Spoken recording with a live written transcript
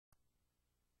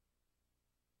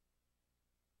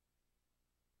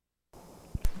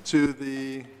to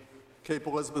the Cape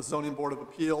Elizabeth Zoning Board of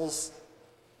Appeals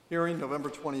hearing November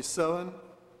 27,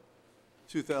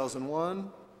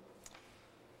 2001.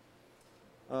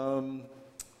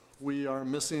 We are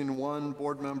missing one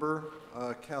board member,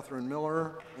 Catherine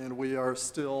Miller, and we are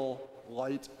still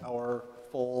light our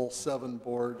full 7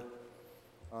 board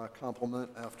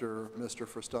complement after Mr.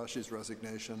 Frastaschi's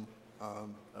resignation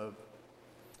of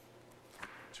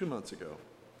 2 months ago.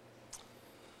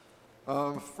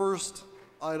 First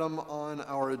item on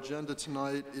our agenda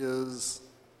tonight is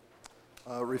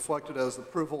reflected as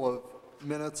approval of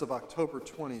minutes of October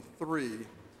 23,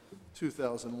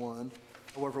 2001.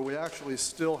 However, we actually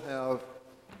still have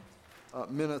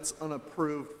minutes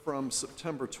unapproved from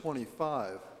September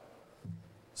 25.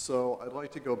 So I'd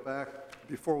like to go back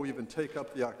before we even take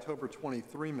up the October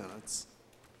 23 minutes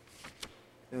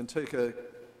and take a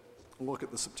look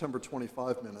at the September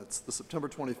 25 minutes. The September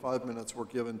 25 minutes were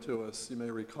given to us, you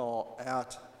may recall,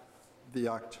 at the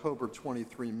October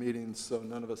 23 meeting, so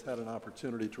none of us had an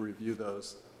opportunity to review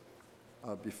those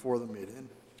before the meeting.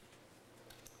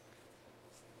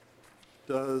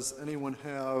 Does anyone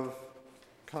have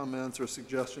comments or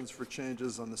suggestions for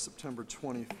changes on the September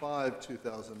 25,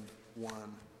 2001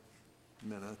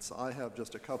 minutes? I have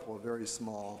just a couple of very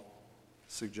small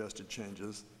suggested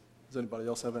changes. Does anybody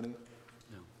else have any?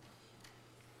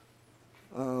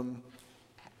 No.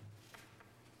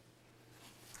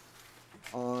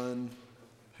 On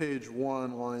page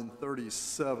 1, line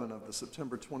 37 of the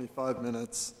September 25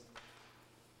 minutes,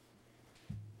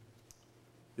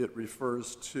 it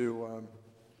refers to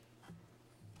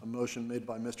a motion made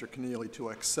by Mr. Keneally to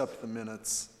accept the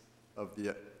minutes of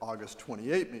the August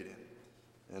 28 meeting.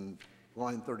 And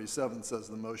line 37 says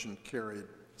the motion carried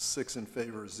 6 in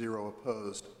favor, 0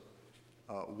 opposed,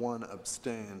 1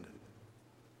 abstained.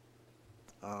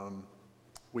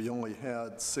 We only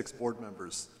had 6 board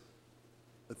members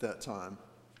at that time,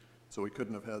 so we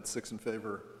couldn't have had 6 in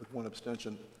favor with 1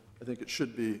 abstention. I think it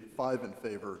should be 5 in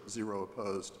favor, 0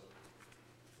 opposed,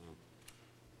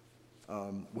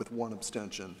 with 1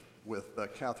 abstention, with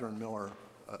Catherine Miller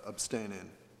abstaining.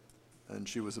 And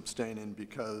she was abstaining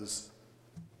because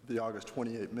the August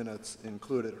 28 minutes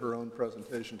included her own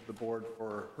presentation to the board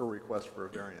for her request for a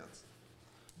variance.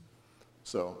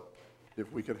 So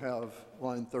if we could have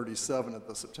line 37 of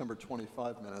the September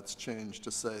 25 minutes changed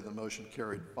to say the motion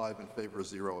carried 5 in favor,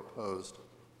 0 opposed,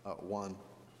 1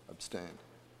 abstained.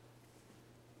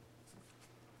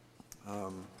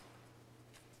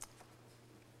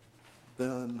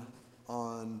 Then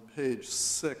on page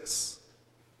 6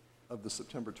 of the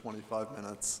September 25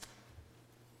 minutes,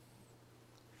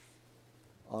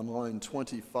 on line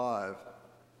 25,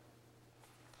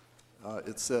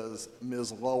 it says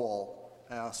Ms. Lowell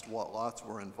asked what lots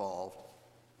were involved.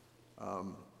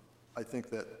 I think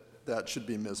that should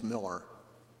be Ms. Miller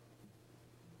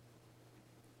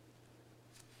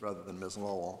rather than Ms.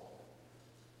 Lowell.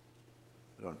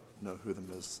 I don't know who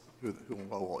who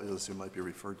Lowell is who might be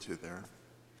referred to there.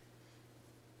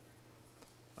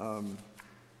 On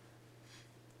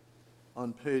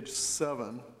page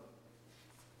 7,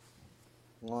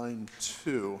 line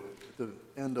 2, at the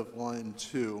end of line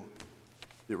 2,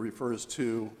 it refers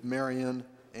to Marion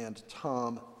and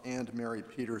Tom and Mary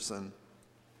Peterson.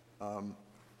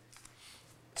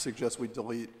 Suggests we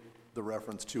delete the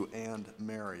reference to and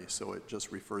Mary, so it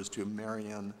just refers to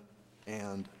Marion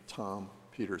and Tom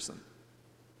Peterson.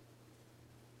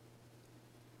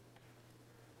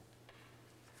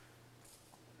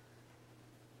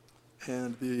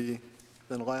 And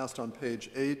then last on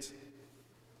page 8,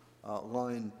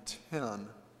 line 10,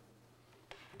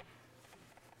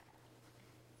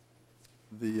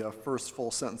 the first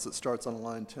full sentence that starts on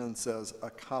line 10 says, a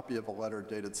copy of a letter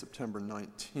dated September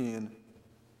 19.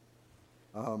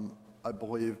 I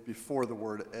believe before the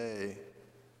word a,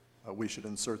 we should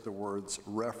insert the words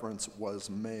reference was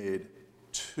made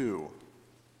to.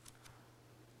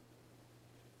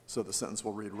 So the sentence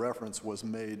will read, reference was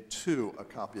made to a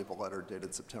copy of a letter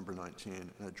dated September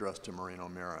 19 and addressed to Maureen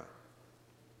O'Meara,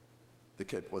 the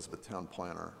Cape Elizabeth town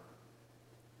planner,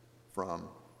 from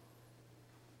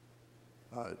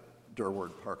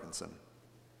Durward Parkinson.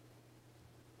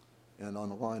 And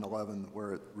on line 11,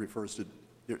 where it refers to,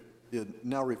 it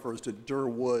now refers to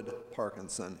Durwood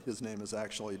Parkinson. His name is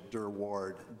actually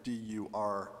Durward, D-U-R-W-A-R-D.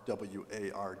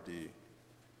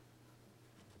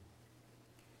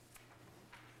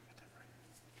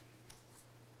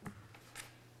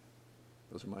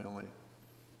 Those are my only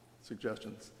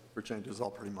suggestions for changes, all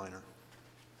pretty minor.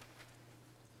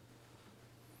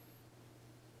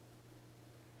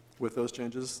 With those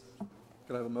changes,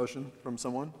 could I have a motion from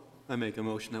someone? I make a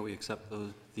motion that we accept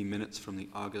the minutes from the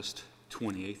August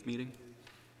 28th meeting.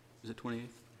 Is it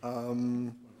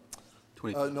 28th?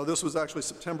 20, No, this was actually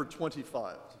September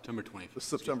 25. September 25th. The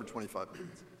September 25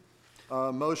 minutes.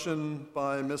 Motion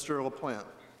by Mr. LaPlante.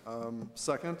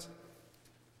 Second?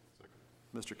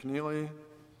 Mr. Keneally.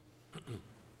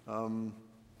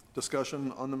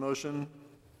 Discussion on the motion?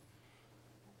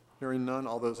 Hearing none.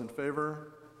 All those in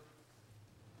favor?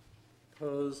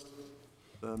 Opposed?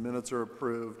 The minutes are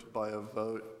approved by a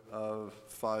vote of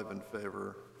 5 in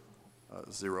favor,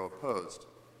 0 opposed.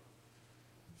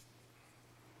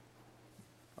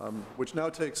 Which now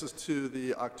takes us to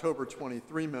the October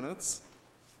 23 minutes.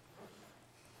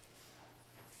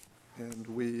 And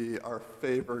we are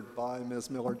favored by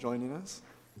Ms. Miller joining us.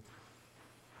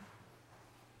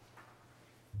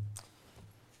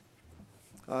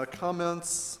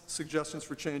 Comments, suggestions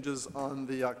for changes on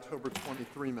the October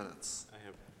 23 minutes? I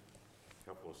have a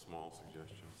couple of small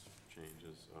suggestions,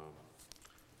 changes.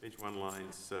 Page 1,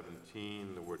 line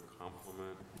 17, the word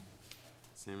complement.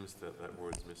 Seems that that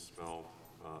word's misspelled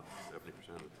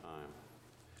 70% of the time.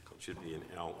 It should be an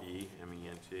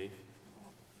L-E-M-E-N-T.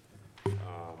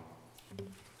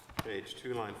 Page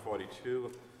 2, line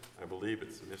 42, I believe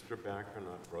it's Mr. Backer,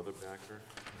 not Brother Backer.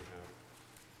 We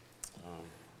have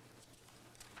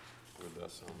with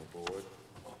us on the board.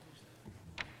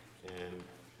 And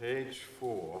page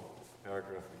 4,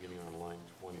 paragraph beginning on line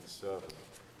 27,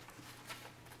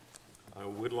 I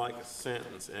would like a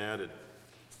sentence added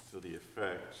to the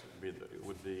effect. It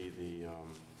would be the,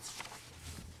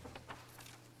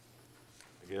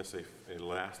 I guess a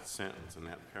last sentence in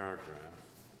that paragraph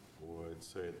would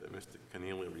say that Mr.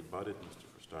 Keneally rebutted Mr.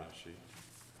 Frustacci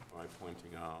by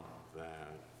pointing out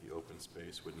that the open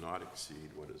space would not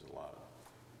exceed what is allowed.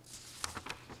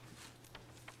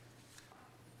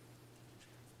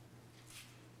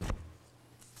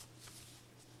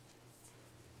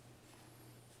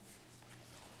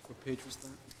 What page was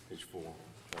that? Page 4,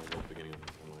 paragraph beginning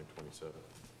on line 27.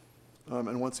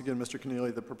 And once again, Mr.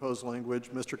 Keneally, the proposed language,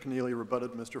 Mr. Keneally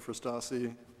rebutted Mr.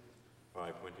 Frustacci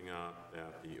By pointing out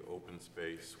that the open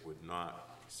space would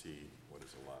not exceed what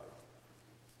is allowed.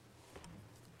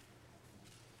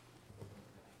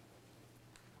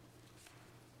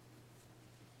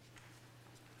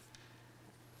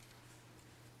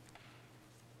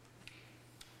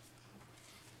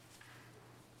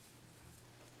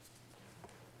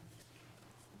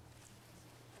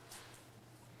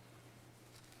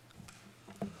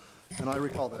 and I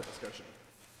recall that discussion.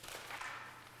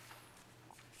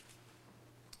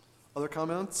 Other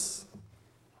comments?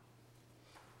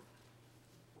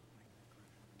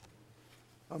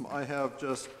 I have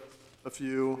just a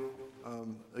few,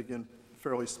 again,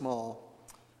 fairly small.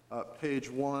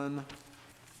 Page 1,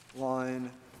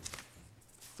 line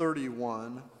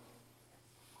 31.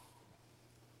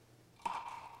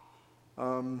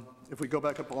 If we go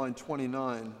back up to line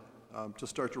 29, to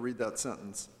start to read that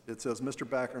sentence, it says, Mr.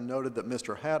 Backer noted that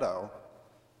Mr. Haddow,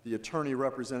 the attorney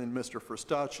representing Mr.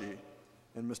 Frustacci,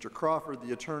 and Mr. Crawford,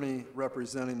 the attorney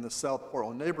representing the South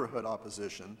Portland neighborhood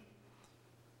opposition,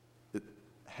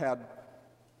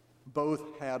 both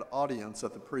had audience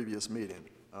at the previous meeting.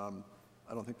 I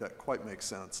don't think that quite makes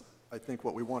sense. I think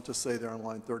what we want to say there on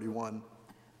line 31,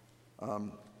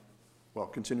 well,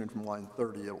 continuing from line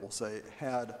 30, it will say,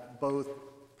 had both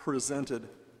presented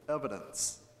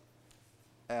evidence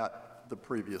at the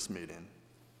previous meeting.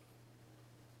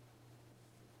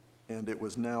 And it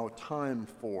was now time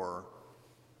for,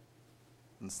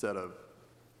 instead of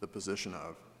the position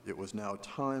of, it was now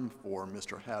time for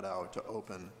Mr. Haddow to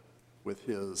open with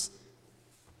his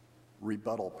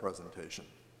rebuttal presentation.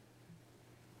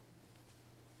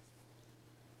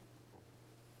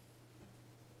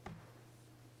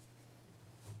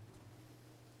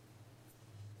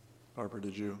 Barbara,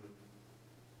 did you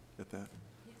get that?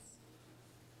 Yes.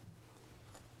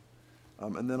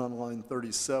 And then on line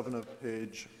 37 of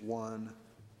page 1,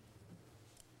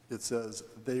 it says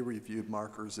they reviewed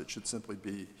markers. It should simply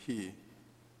be he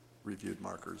reviewed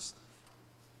markers.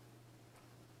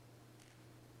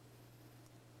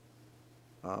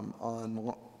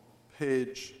 On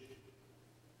page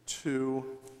 2,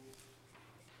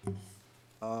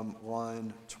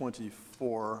 line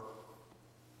 24,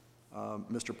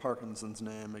 Mr. Parkinson's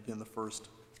name, again,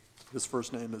 his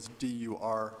first name is D-U-R-W-A-R-D.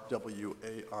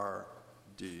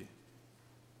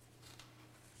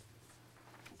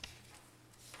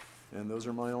 And those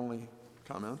are my only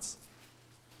comments.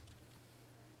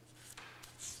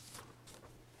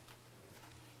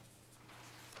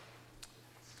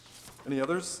 Any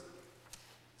others?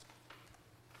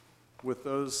 With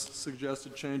those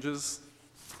suggested changes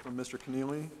from Mr.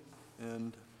 Keneally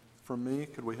and from me,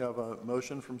 could we have a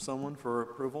motion from someone for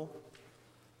approval?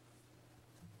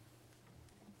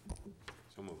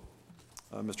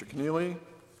 Mr. Keneally.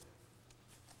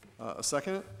 A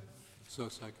second? So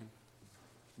second.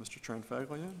 Mr.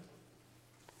 Tranfaglia.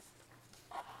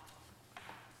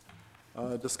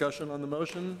 Discussion on the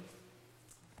motion?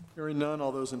 Hearing none,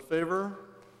 all those in favor?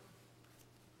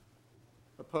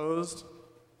 Opposed?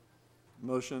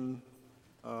 Motion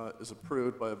is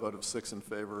approved by a vote of 6 in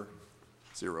favor,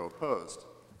 0 opposed.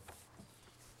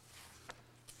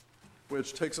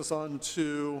 Which takes us on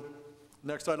to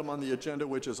next item on the agenda,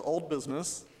 which is old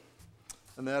business,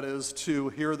 and that is to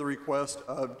hear the request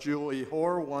of Julie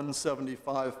Hoare,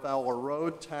 175 Fowler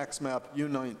Road, tax map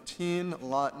U19,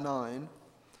 lot 9,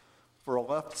 for a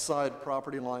left side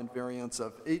property line variance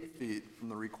of 8 feet from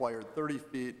the required 30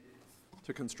 feet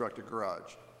to construct a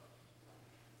garage.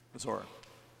 Ms. Hoare.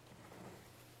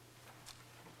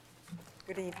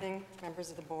 Good evening, members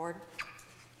of the board.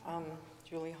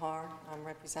 Julie Hoare, I'm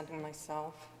representing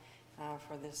myself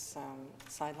for this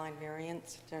sideline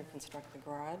variance to construct the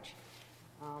garage.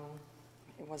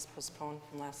 It was postponed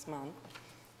from last month.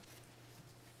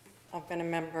 I've been a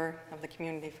member of the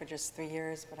community for just 3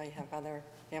 years, but I have other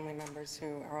family members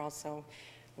who are also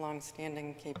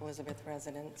long-standing Cape Elizabeth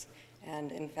residents.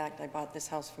 And in fact, I bought this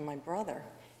house from my brother.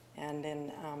 And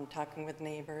in talking with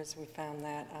neighbors, we found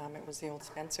that it was the old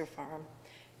Spencer farm.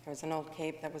 It was an old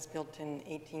Cape that was built in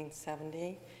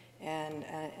 1870.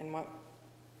 And what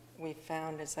we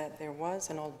found is that there was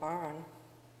an old barn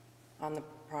on the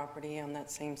property on that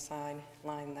same side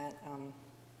line that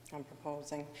I'm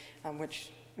proposing,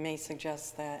 which may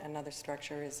suggest that another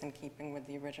structure is in keeping with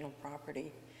the original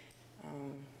property.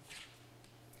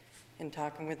 In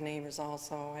talking with neighbors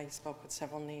also, I spoke with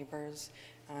several neighbors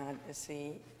to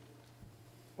see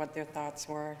what their thoughts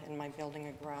were in my building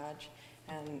a garage,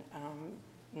 and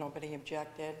nobody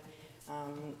objected.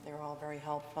 They were all very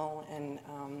helpful in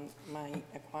my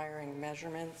acquiring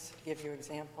measurements to give you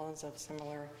examples of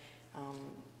similar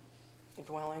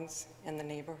dwellings in the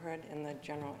neighborhood, in the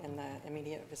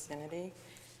immediate vicinity.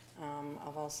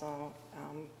 I've also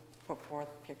put forth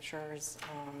pictures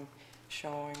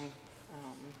showing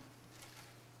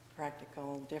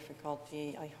practical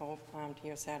difficulty, I hope, to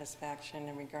your satisfaction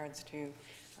in regards to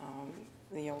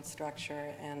the old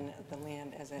structure and the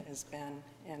land as it has been,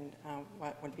 and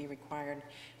what would be required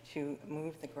to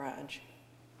move the garage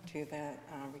to the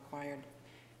required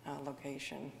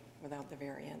location without the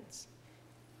variance.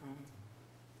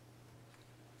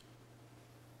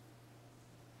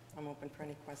 I'm open for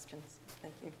any questions.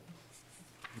 Thank you.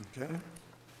 Okay.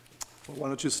 Well, why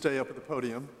don't you stay up at the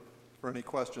podium for any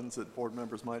questions that board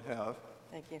members might have.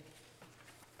 Thank you.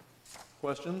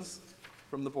 Questions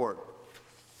from the board?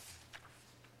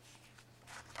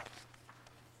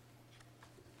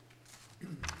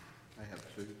 I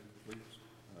have two, please.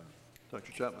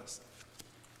 Dr. Chapman.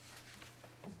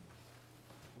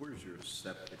 Where's your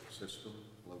septic system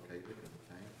located in the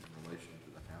tank in relation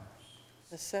to the house?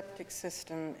 The septic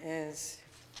system is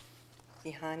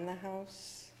behind the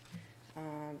house,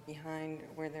 behind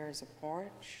where there's a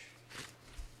porch.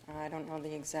 I don't know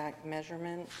the exact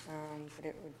measurement, but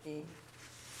it would be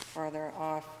farther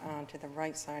off to the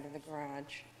right side of the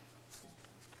garage.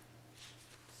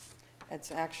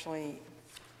 It's actually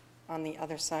on the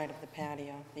other side of the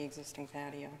patio, the existing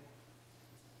patio.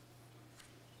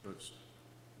 So it's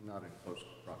not in close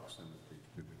proximity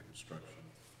to the construction,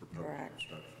 proposed Correct.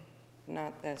 construction.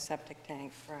 Not the septic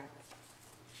tank, correct.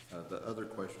 The other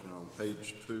question on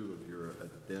page 2 of your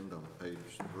addendum, page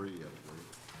 3, I believe,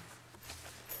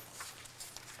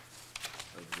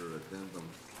 of your addendum,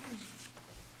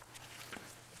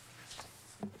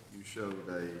 you showed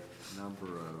a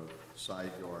number of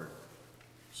side yard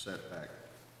setback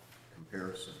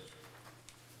comparisons.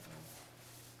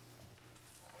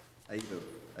 8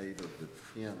 of the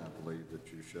 10, I believe,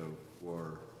 that you showed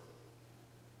were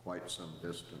quite some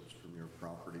distance from your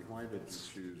property. Why did you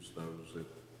choose those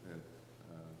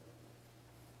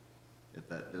at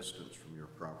that distance from your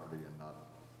property and not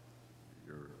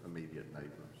your immediate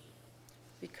neighbors?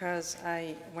 Because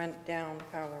I went down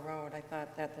Fowler Road, I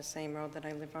thought that the same road that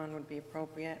I live on would be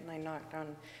appropriate, and I knocked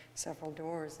on several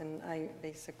doors, and I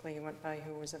basically went by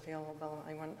who was available.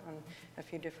 I went on a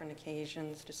few different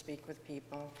occasions to speak with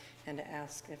people and to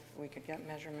ask if we could get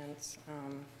measurements.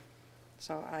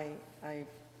 So I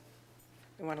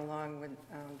went along with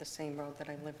the same road that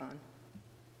I live on.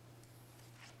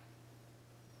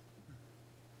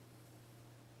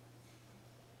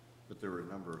 But there were a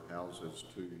number of houses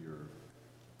to your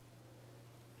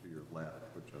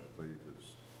left, which I believe is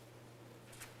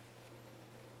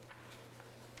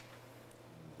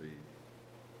the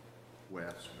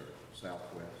west or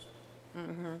southwest.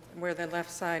 Mm-hmm. Where the left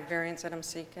side variance that I'm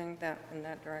seeking, that in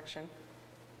that direction.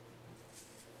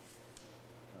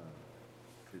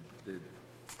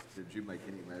 Did you make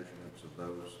any measurements of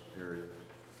those areas?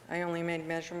 I only made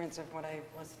measurements of what I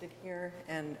listed here,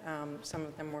 and some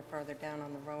of them were farther down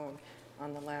on the road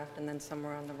on the left, and then some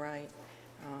were on the right.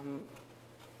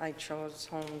 I chose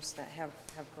homes that have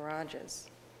garages,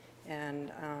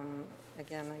 and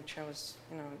again, I chose,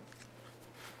 you know,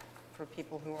 for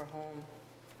people who are home.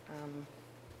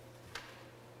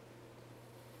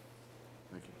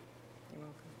 Thank you. You're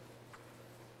welcome.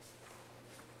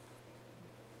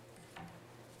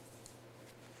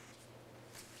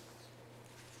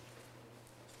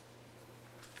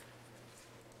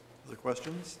 Other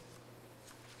questions?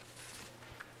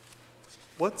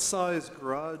 What size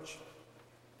garage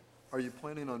are you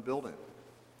planning on building?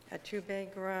 A two-bay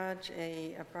garage,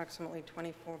 approximately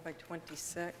 24 by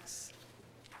 26.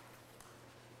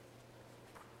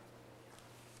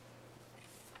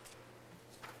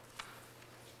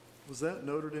 Was that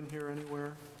noted in here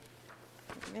anywhere?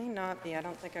 It may not be. I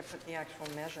don't think I put the actual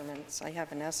measurements. I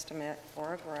have an estimate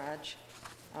for a garage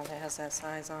that has that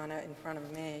size on it in front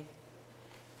of me.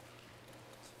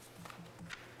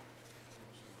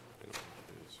 I don't know what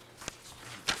it is.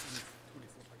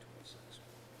 24 by 26.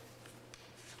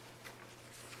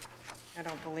 I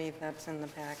don't believe that's in the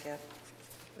packet.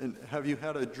 And have you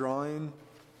had a drawing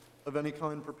of any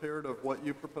kind prepared of what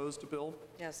you propose to build?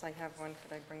 Yes, I have one.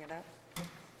 Could I bring it up?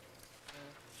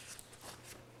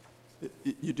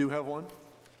 You do have one?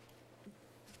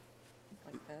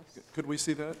 Like this? Could we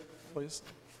see that, please?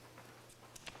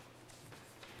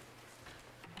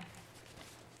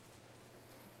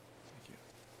 Thank you.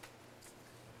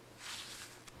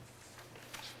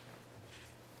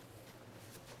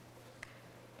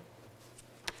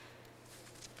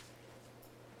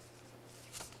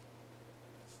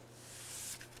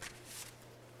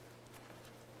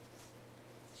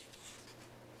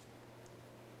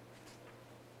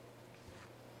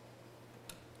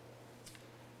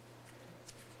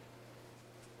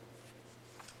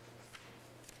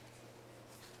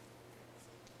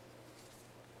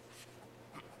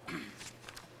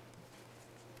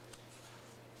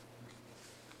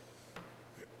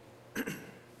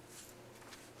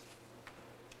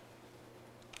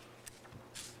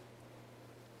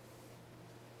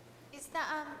 Is the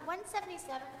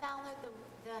 177 Fowler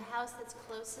the house that's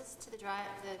closest to the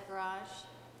garage?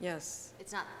 Yes.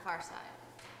 It's not the far side.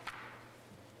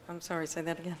 I'm sorry, say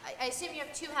that again. I assume you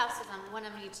have two houses one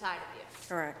on each side of you.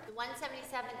 Correct. The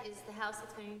 177 is the house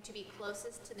that's going to be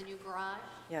closest to the new garage,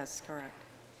 Yes, correct.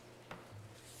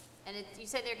 and you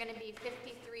said they're going to be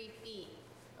 53 feet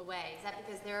away. Is that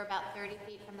because they're about 30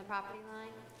 feet from the property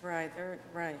line? Right,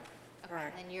 right, Okay,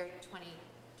 correct. and then you're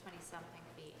 20-something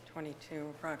feet.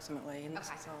 22 approximately, and this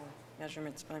Okay. is all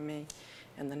measurements by me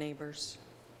and the neighbors.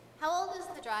 How old is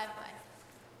the driveway?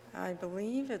 I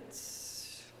believe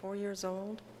it's 4 years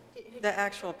old. Who- The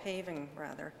actual paving,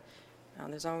 rather.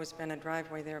 There's always been a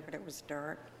driveway there, but it was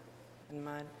dirt and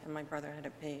mud, and my brother had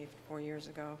it paved 4 years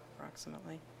ago,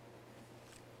 approximately.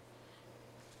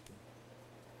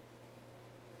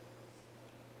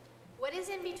 What is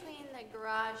in between the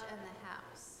garage and the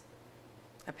house?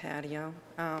 A patio,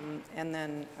 and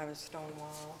then a stone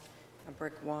wall, a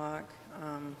brick walk,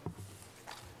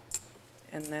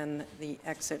 and then the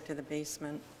exit to the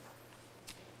basement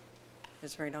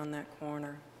is right on that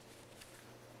corner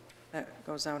that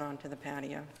goes out onto the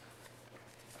patio.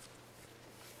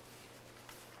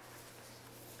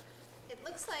 It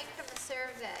looks like from the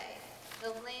survey, the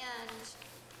land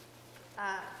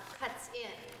cuts in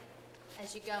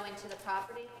as you go into the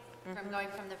property, from going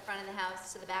from the front of the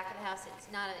house to the back of the house. It's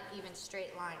not an even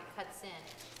straight line, it cuts in.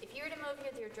 If you were to move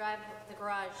the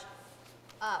garage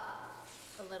up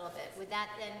a little bit, would that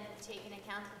then take into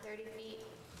account the 30 feet?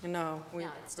 No,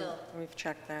 No, it's still- we've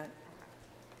checked that.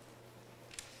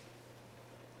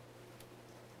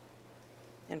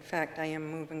 In fact, I am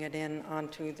moving it in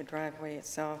onto the driveway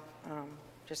itself,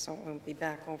 just so it won't be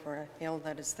back over a hill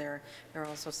that is there. There are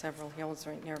also several hills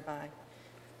right nearby.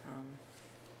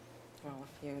 Well,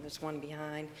 a few. There's one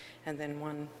behind, and then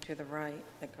one to the right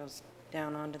that goes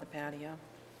down onto the patio.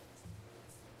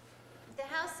 The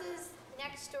houses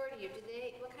next door to you,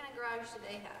 what kind of garage do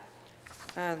they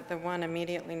have? The one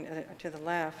immediately to the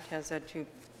left has a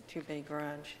two-bay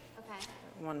garage, Okay.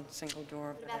 one single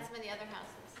door. What about some of the other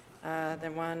houses?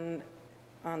 The one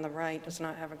on the right does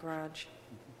not have a garage.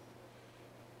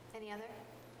 Any other?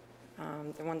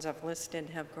 The ones I've listed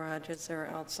have garages. There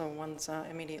are also ones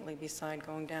immediately beside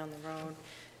going down the road.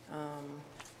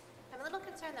 I'm a little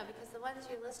concerned though, because the ones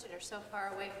you listed are so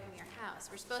far away from your house.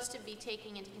 We're supposed to be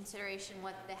taking into consideration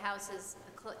what the houses,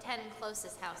 the 10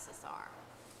 closest houses are.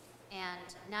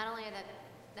 And not only are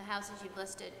the houses you've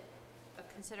listed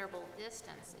considerable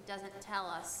distance, it doesn't tell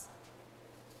us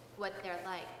what they're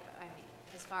like. I mean,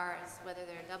 as far as whether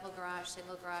they're double garage,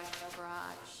 single garage, no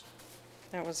garage.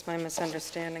 That was my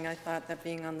misunderstanding. I thought that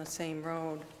being on the same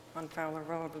road, on Fowler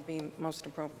Road, would be most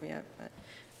appropriate, but,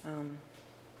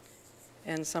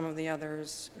 and some of the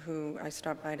others who I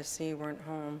stopped by to see weren't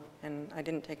home, and I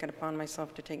didn't take it upon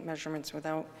myself to take measurements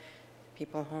without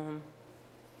people home.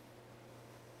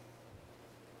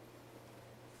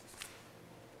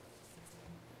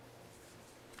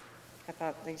 I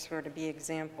thought these were to be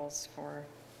examples for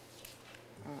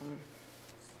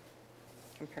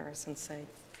comparison's sake.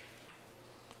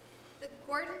 The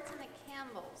Gordons and the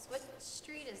Campbells, what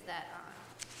street is that on?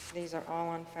 These are all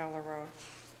on Fowler Road.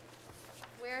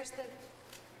 Where's the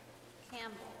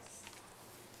Campbells?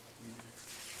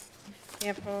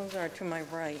 Campbells are to my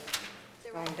right,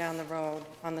 They're going right. down the road,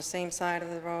 on the same side of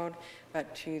the road,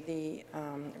 but to the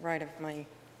right of my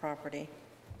property.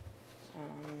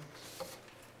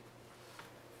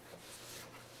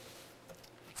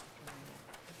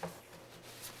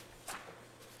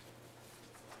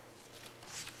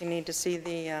 You need to see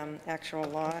the actual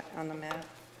lot on the map.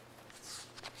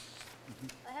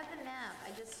 I have the map, I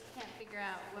just can't figure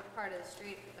out what part of the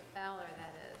street of Fowler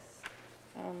that is.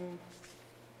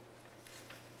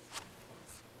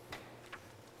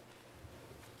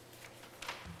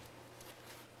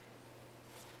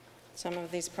 Some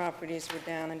of these properties were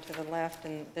down and to the left,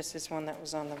 and this is one that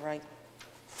was on the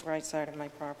right side of my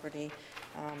property.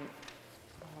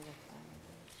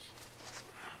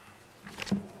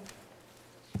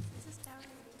 Is this Fowler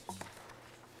Beach?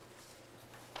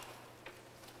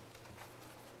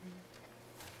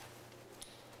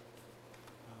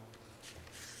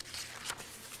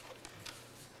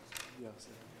 Yes.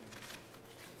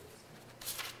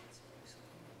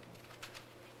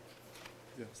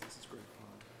 Yes, this is Great Pond.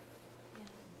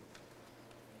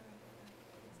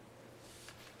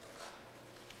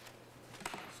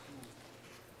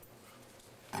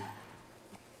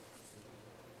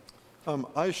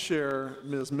 I share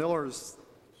Ms. Miller's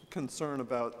concern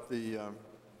about the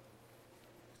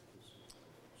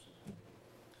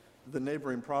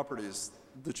neighboring properties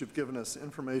that you've given us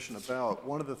information about.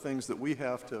 One of the things that we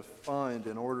have to find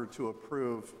in order to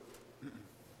approve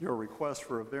your request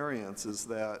for a variance is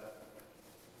that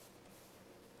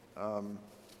a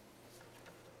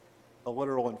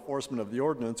literal enforcement of the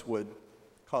ordinance would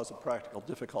cause a practical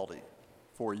difficulty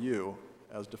for you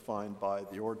as defined by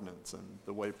the ordinance. And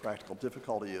the way practical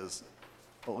difficulty is,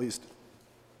 at least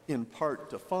in part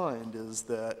defined, is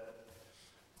that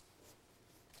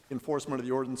enforcement of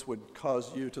the ordinance would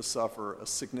cause you to suffer a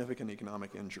significant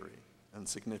economic injury. And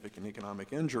significant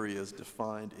economic injury is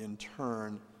defined in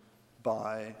turn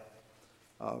by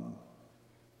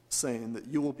saying that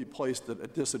you will be placed at a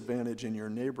disadvantage in your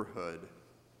neighborhood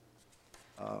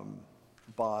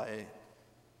by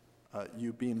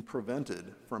you being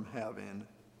prevented from having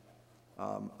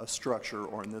a structure,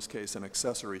 or in this case, an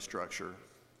accessory structure,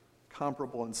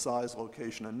 comparable in size,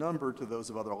 location, and number to those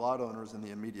of other lot owners in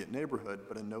the immediate neighborhood,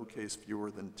 but in no case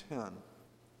fewer than 10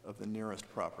 of the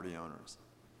nearest property owners.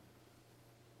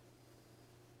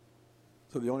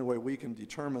 So the only way we can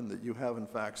determine that you have in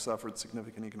fact suffered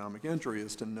significant economic injury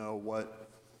is to know what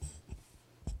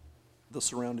the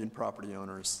surrounding property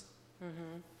owners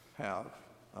have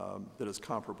that is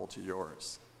comparable to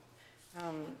yours.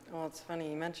 Well, it's funny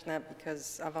you mention that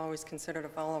because I've always considered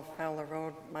all of Fowler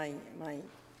Road my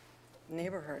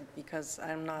neighborhood, because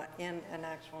I'm not in an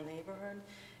actual neighborhood,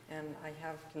 and I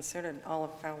have considered all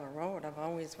of Fowler Road. I've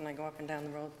always, when I go up and down the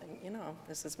road, think, you know,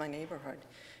 this is my neighborhood.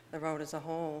 The road as a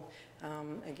whole,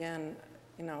 again,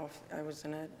 you know, if I was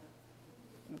in a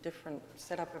different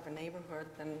setup of a neighborhood,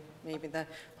 then maybe the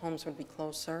homes would be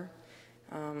closer.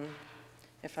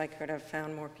 If I could have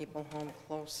found more people home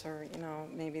closer, you know,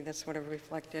 maybe this would have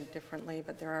reflected differently,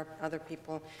 but there are other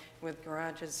people with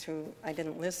garages who I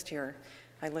didn't list here.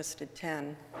 I listed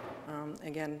 10,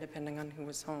 again, depending on who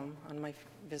was home on my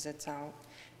visits out.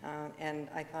 And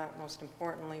I thought most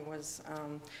importantly was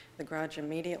the garage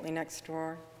immediately next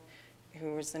door,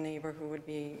 who was the neighbor who would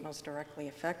be most directly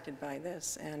affected by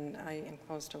this. And I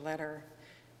enclosed a letter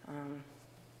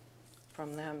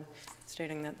from them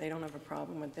stating that they don't have a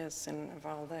problem with this, and of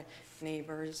all the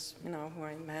neighbors, you know, who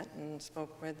I met and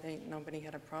spoke with, nobody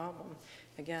had a problem.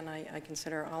 Again, I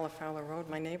consider all of Fowler Road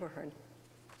my neighborhood.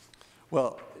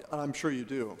 Well, I'm sure you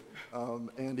do,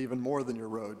 and even more than your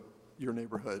road, your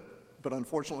neighborhood. But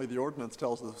unfortunately, the ordinance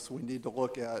tells us we need to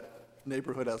look at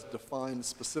neighborhood as defined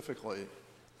specifically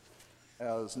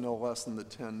as no less than the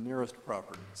 10 nearest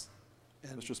properties.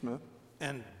 Mr. Smith?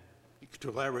 And to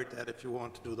elaborate that, if you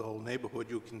want to do the whole neighborhood,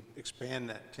 you can expand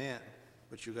that 10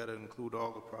 but you gotta include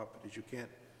all the properties. You can't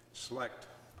select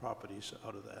properties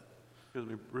out of that. Excuse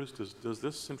me, Bruce, does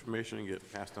this information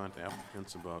get passed on to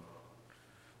applicants about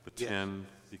the Yes. 10?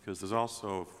 Because there's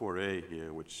also 4A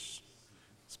here, which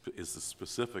is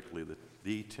specifically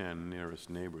the 10 nearest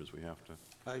neighbors we have to,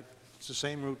 It's the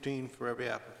same routine for every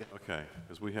applicant. okay,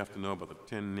 because we have to know about the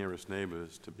 10 nearest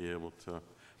neighbors to be able to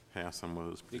pass on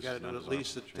whether this You produces gotta do at undesirable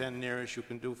least the change. 10 nearest, you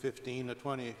can do 15 or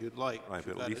 20 if you'd like. Right,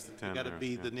 but at least the 10 You gotta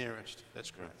be nearest, the yeah. nearest,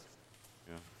 that's correct.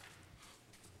 Yeah.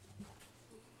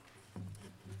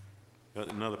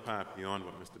 Another part beyond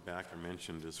what Mr. Backer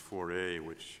mentioned is 4A,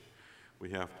 which we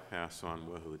have to pass on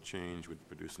whether the change would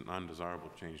produce an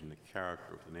undesirable change in the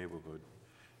character of the neighborhood.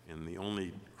 And the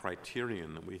only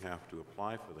criterion that we have to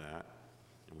apply for that,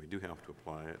 and we do have to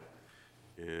apply it,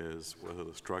 is whether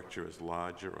the structure is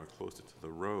larger or closer to the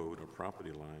road or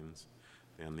property lines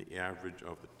than the average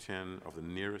of the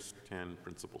nearest 10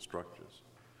 principal structures,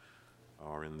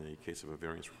 or in the case of a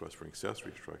variance request for an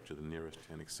accessory structure, the nearest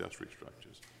 10 accessory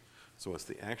structures. So it's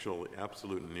the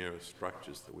absolute nearest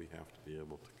structures that we have to be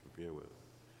able to compare with.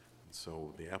 And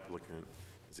so the applicant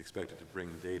is expected to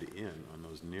bring data in on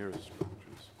those nearest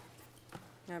structures.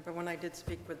 Yeah, but when I did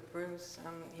speak with Bruce,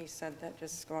 he said that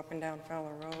just go up and down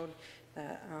Fowler Road,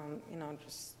 that,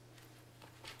 just,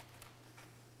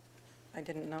 I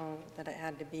didn't know that it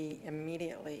had to be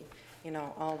immediately,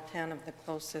 all 10 of the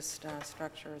closest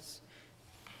structures.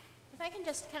 If I can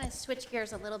just kind of switch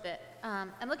gears a little bit,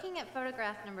 I'm looking at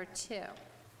photograph number 2.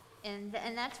 In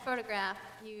that photograph,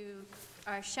 you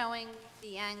are showing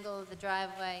the angle of the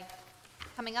driveway,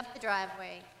 coming up the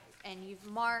driveway, and you've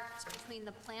marked between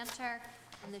the planter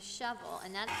and the shovel,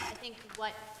 and that's, I think,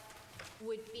 what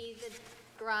would be the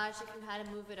garage if you had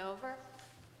to move it over?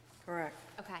 Correct.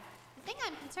 Okay. The thing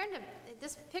I'm concerned of,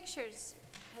 this picture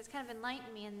has kind of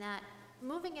enlightened me in that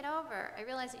moving it over, I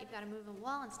realize that you've got to move a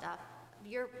wall and stuff,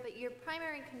 but your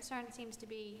primary concern seems to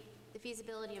be the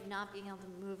feasibility of not being able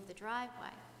to move the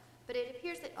driveway. But it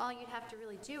appears that all you'd have to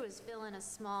really do is fill in a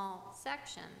small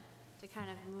section to kind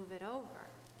of move it over.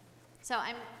 So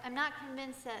I'm not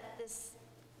convinced that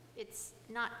it's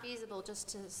not feasible just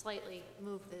to slightly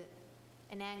move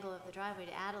an angle of the driveway,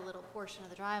 to add a little portion of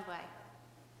the driveway.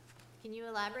 Can you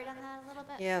elaborate on that a little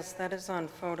bit? Yes, that is on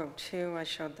photo 2. I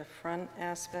showed the front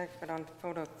aspect, but on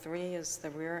photo 3 is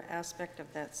the rear aspect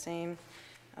of that same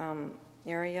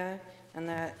area, and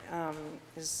that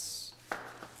is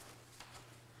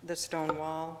the stone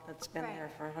wall that's been Right. there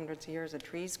for hundreds of years, the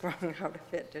trees growing out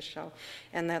of it to show,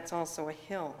 and that's also a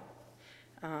hill.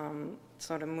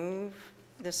 So to move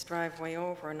this driveway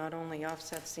over not only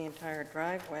offsets the entire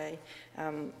driveway,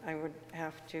 I would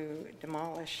have to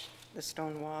demolish the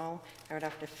stone wall. I would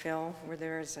have to fill where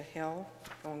there is a hill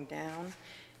going down,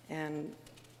 and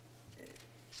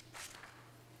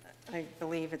I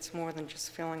believe it's more than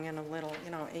just filling in a little,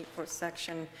 8-foot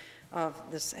section of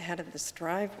this head of this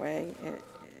driveway.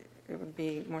 It would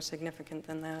be more significant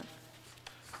than that.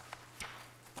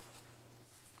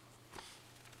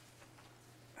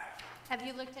 Have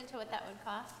you looked into what that would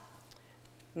cost?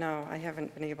 No, I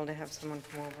haven't been able to have someone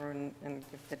come over and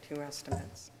give the 2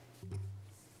 estimates.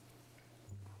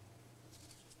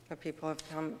 The people have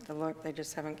come to look, they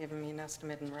just haven't given me an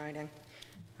estimate in writing.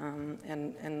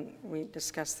 And we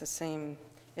discussed the same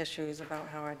issues about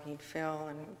how I'd need fill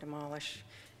and demolish,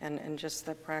 and just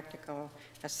the practical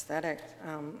aesthetic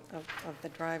of the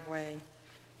driveway,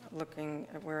 looking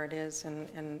at where it is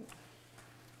and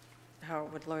how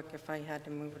it would look if I had to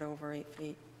move it over 8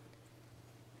 feet.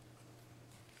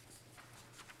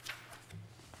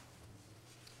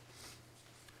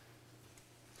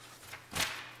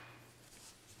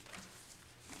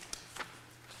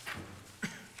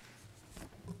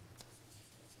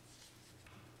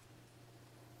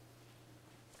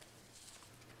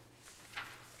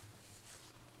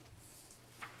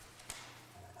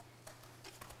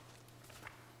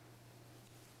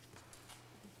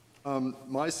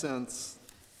 My sense,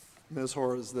 Ms.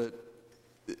 Hoare, is that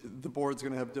the board's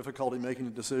going to have difficulty making a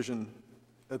decision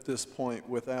at this point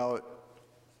without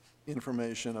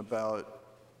information about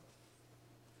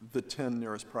the 10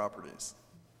 nearest properties.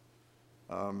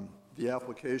 The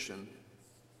application,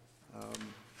 do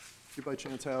you by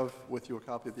chance have with you a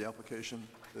copy of the application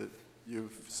that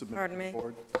you've submitted Pardon to the me?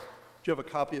 board? Do you have a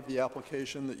copy of the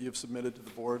application that you've submitted to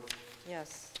the board?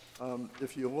 Yes.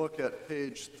 If you look at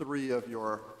page 3 of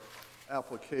your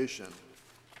application,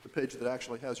 the page that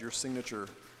actually has your signature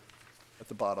at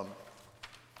the bottom,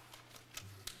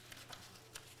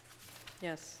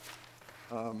 Yes.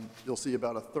 you'll see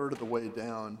about a third of the way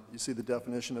down, you see the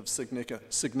definition of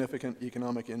significant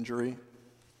economic injury.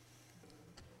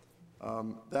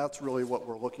 That's really what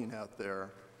we're looking at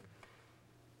there.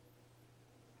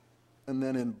 And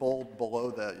then in bold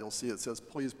below that, you'll see it says,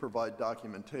 please provide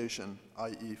documentation,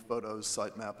 i.e. photos,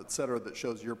 site map, et cetera, that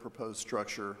shows your proposed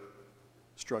structure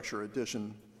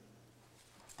addition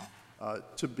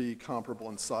to be comparable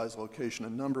in size, location,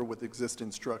 and number with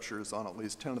existing structures on at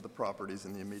least 10 of the properties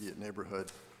in the immediate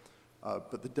neighborhood.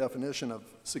 But the definition of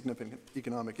significant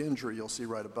economic injury, you'll see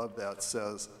right above that,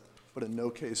 says, but in no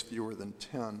case fewer than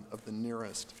 10 of the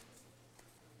nearest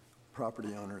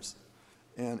property owners.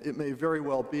 And it may very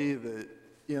well be that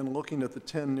in looking at the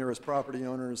 10 nearest property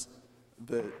owners,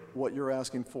 that what you're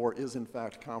asking for is in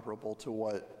fact comparable to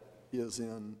what is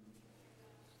in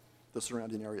the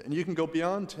surrounding area. And you can go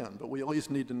beyond 10, but we at least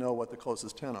need to know what the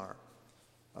closest 10 are.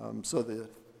 So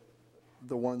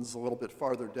the ones a little bit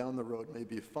farther down the road may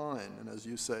be fine, and as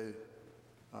you say,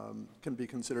 can be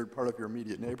considered part of your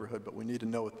immediate neighborhood, but we need to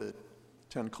know what the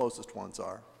 10 closest ones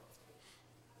are.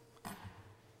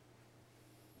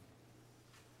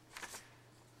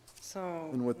 So.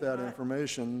 And with that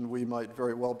information, we might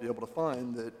very well be able to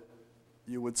find that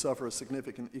you would suffer a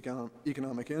significant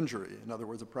economic injury, in other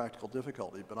words, a practical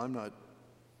difficulty, but I'm not,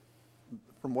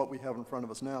 from what we have in front of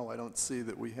us now, I don't see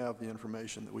that we have the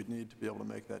information that we'd need to be able to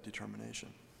make that determination.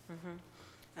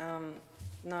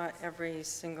 Not every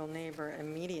single neighbor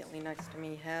immediately next to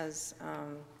me has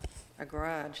a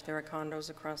garage. There are condos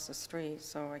across the street,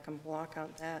 so I can block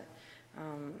out that.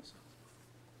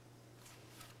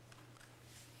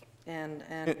 And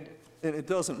it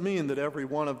doesn't mean that every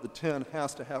one of the 10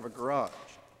 has to have a garage.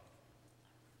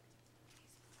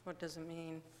 what does it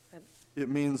mean? It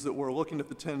means that we're looking at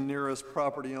the 10 nearest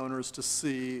property owners to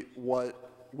see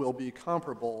what will be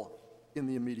comparable in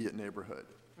the immediate neighborhood.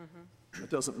 It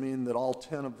doesn't mean that all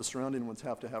 10 of the surrounding ones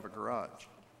have to have a garage.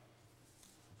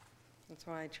 That's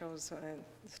why I chose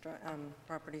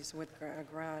properties with a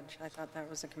garage. I thought that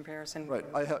was a comparison. Right.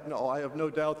 I have no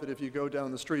doubt that if you go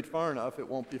down the street far enough, it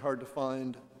won't be hard to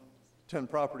find 10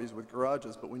 properties with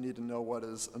garages, but we need to know what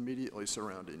is immediately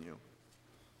surrounding you.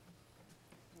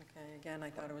 Okay, again, I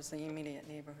thought it was the immediate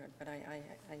neighborhood, but I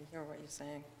hear what you're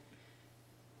saying.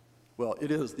 Well,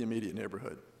 it is the immediate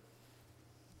neighborhood.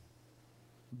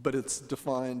 But it's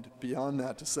defined beyond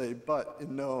that to say, but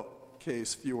in no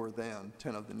case fewer than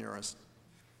 10 of the nearest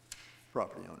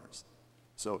property owners.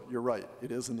 So you're right,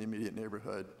 it is in the immediate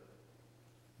neighborhood,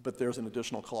 but there's an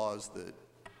additional clause that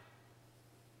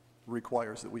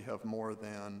requires that we have more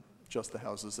than just the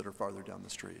houses that are farther down the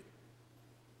street.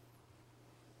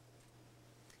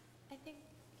 I think,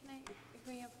 if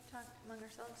we have talked among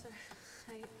ourselves, or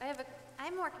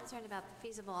I'm more concerned about the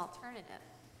feasible alternative.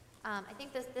 I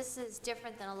think this is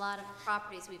different than a lot of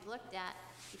properties we've looked at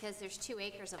because there's 2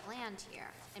 acres of land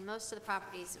here. And most of the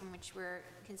properties in which we're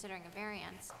considering a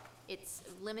variance, it's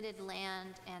limited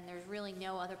land and there's really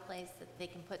no other place that they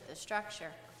can put the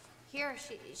structure. Here,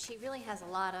 she really has a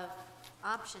lot of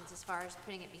options as far as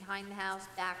putting it behind the house,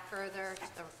 back further, to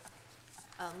the,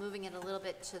 moving it a little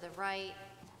bit to the right.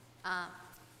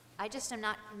 I just am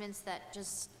not convinced that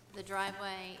just the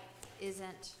driveway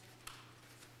isn't.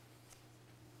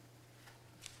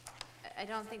 I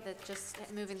don't think that just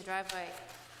moving the driveway,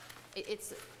 it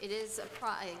is you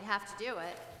have to do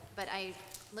it, but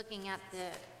looking at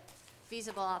the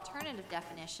feasible alternative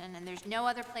definition, and there's no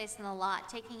other place in the lot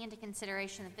taking into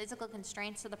consideration the physical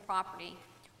constraints of the property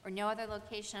or no other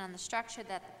location on the structure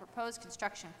that the proposed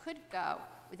construction could go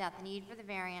without the need for the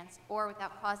variance or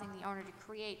without causing the owner to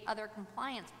create other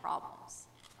compliance problems.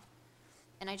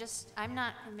 And I'm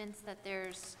not convinced that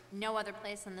there's no other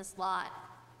place in this lot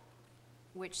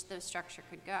which the structure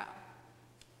could go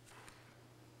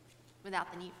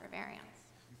without the need for variance.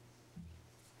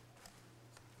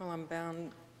 Well, I'm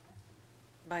bound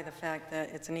by the fact that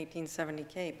it's an 1870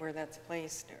 Cape where that's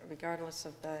placed, regardless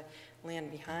of the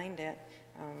land behind it.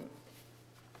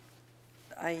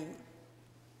 It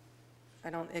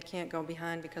can't go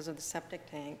behind because of the septic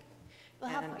tank.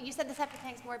 Well, you said the septic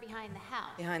tank's more behind the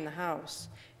house. Behind the house.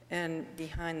 And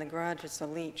behind the garage, it's a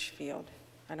leach field.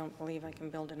 I don't believe I can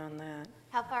build it on that.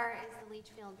 How far is the leach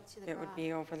field to the garage? It would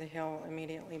be over the hill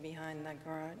immediately behind that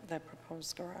garage, that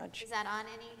proposed garage. Is that on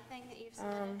anything that you've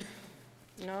submitted?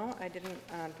 No, I didn't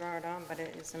draw it on, but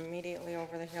it is immediately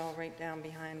over the hill, right down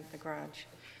behind the garage.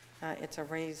 It's a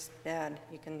raised bed.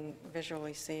 You can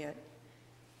visually see it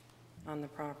on the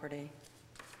property.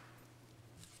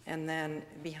 And then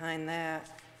behind that,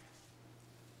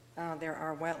 there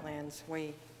are wetlands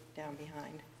way down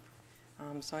behind.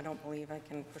 So I don't believe I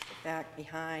can push it back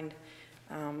behind.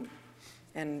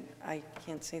 And I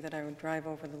can't see that I would drive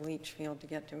over the leach field to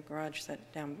get to a garage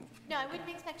set down. No, I wouldn't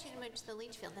expect you to move to the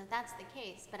leach field, if that's the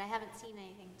case, but I haven't seen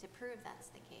anything to prove that's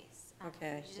the case.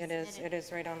 Okay, You just it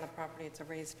is right on the property. It's a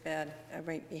raised bed,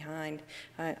 right behind.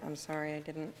 I'm sorry, I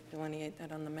didn't delineate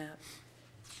that on the map.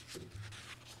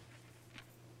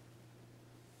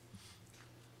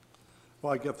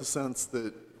 Well, I get the sense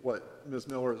that what Ms.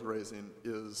 Miller is raising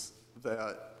is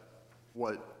that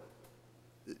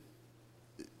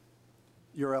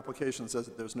your application says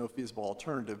that there's no feasible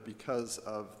alternative because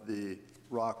of the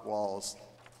rock walls,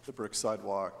 the brick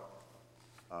sidewalk,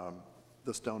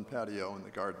 the stone patio, and the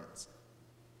gardens.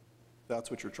 That's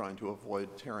what you're trying to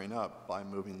avoid tearing up by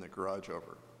moving the garage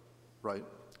over, right?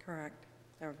 Correct.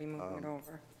 That would be moving it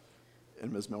over.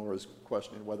 And Ms. Miller is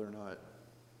questioning whether or not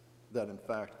that in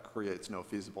fact creates no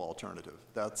feasible alternative.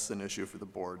 That's an issue for the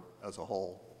board as a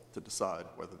whole to decide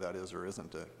whether that is or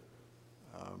isn't a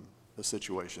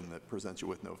situation that presents you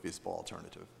with no feasible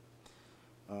alternative.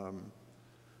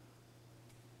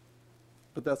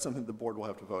 But that's something the board will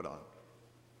have to vote on.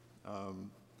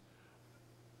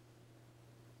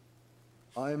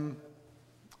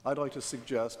 I'd like to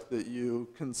suggest that you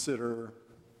consider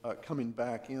coming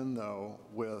back in, though,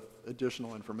 with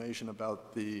additional information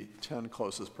about the 10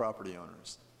 closest property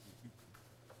owners.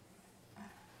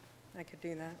 I could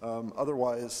do that.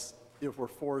 Otherwise, if we're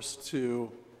forced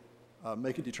to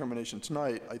make a determination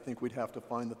tonight, I think we'd have to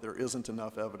find that there isn't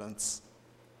enough evidence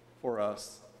for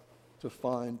us to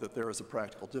find that there is a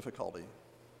practical difficulty,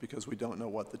 because we don't know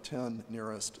what the 10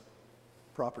 nearest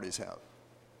properties have.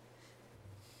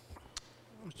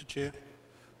 Mr. Chair,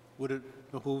 would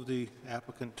it behoove the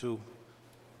applicant to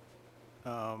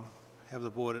have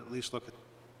the board at least look at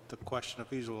the question of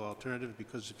feasible alternative?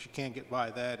 Because if you can't get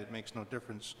by that, it makes no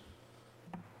difference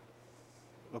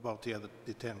about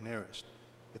the 10 nearest.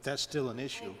 If that's still an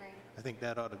issue, agree. I think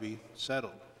that ought to be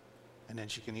settled. And then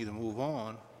she can either move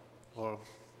on or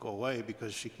go away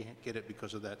because she can't get it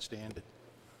because of that standard.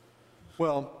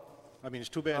 Well, I mean, it's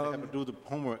too bad to have to do the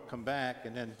homework, come back,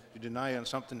 and then you deny on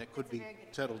something that could be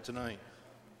settled tonight.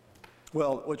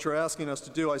 well, what you're asking us to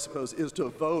do, I suppose, is to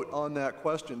vote on that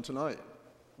question tonight,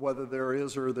 whether there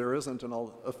is or there isn't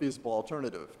a feasible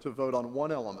alternative, to vote on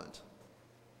one element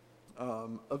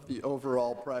of the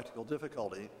overall practical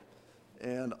difficulty.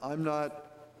 And I'm not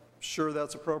sure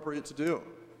that's appropriate to do,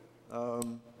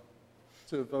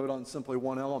 to vote on simply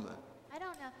one element. I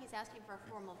don't know if he's asking for a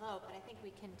formal vote, but I think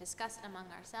we can discuss it among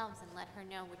ourselves and let her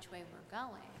know which way we're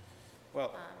going.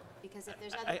 Well, Because if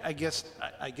there's other, I guess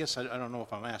I don't know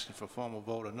if I'm asking for a formal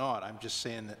vote or not. I'm just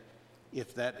saying that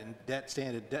if that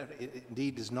standard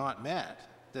indeed is not met,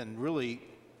 then really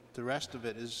the rest of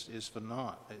it is for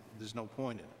naught. There's no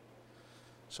point in it.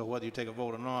 So whether you take a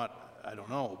vote or not, I don't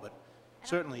know. But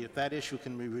certainly if that issue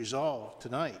can be resolved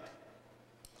tonight,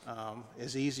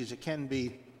 as easy as it can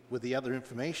be with the other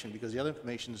information, because the other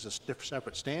information is a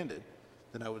separate standard,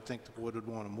 then I would think the board would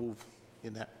want to move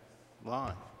in that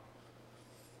line.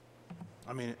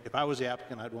 I mean, if I was the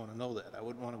applicant, I'd want to know that. I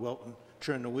wouldn't want to go out and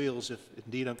churn the wheels if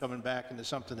indeed I'm coming back and there's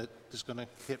something that is going to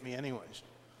hit me anyways.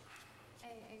 I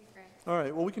agree. All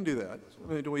right, well, we can do that.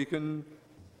 I mean, we can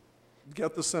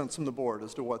get the sense from the board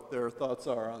as to what their thoughts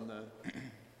are on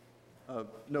the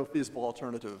no feasible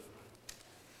alternative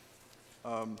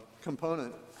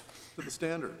component to the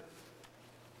standard.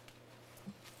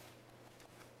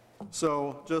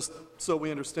 So just so we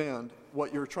understand,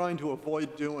 what you're trying to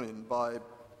avoid doing by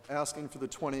asking for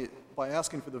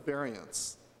the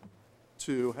variance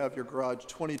to have your garage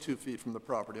 22 feet from the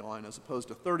property line as opposed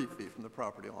to 30 feet from the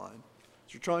property line,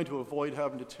 is you're trying to avoid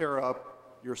having to tear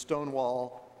up your stone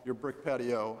wall, your brick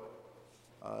patio,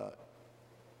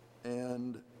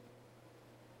 and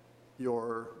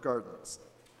your gardens.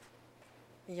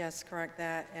 Yes, correct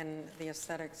that, and the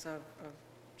aesthetics of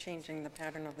changing the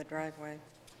pattern of the driveway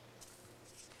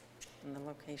and the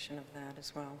location of that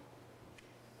as well.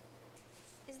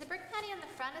 Is the brick patio in the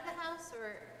front of the house,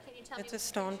 or can you tell me? It's a which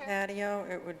stone picture? patio.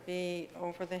 It would be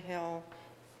over the hill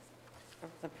of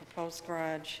the proposed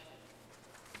garage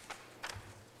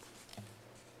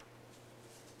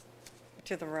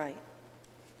to the right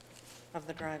of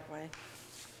the driveway.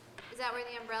 Is that where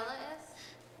the umbrella is?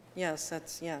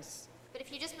 Yes, yes. But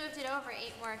if you just moved it over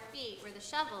 8 more feet where the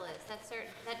shovel is,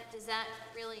 does that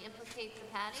really implicate the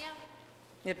patio?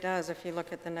 It does. If you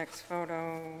look at the next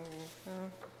photo,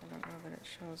 I don't know that it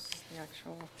shows the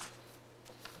actual.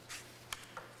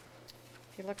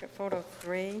 If you look at photo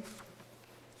 3,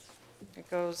 it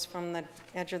goes from the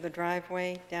edge of the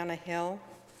driveway down a hill,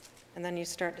 and then you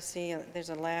start to see,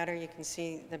 there's a ladder. You can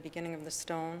see the beginning of the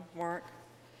stone work,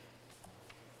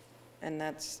 and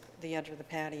that's the edge of the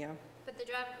patio. But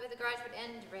the garage would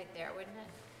end right there, wouldn't it?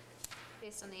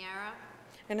 Based on the arrow?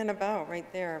 In and about,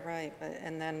 right there, right.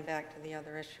 And then back to the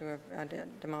other issue of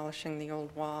demolishing the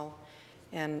old wall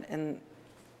and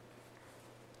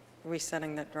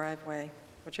resetting that driveway,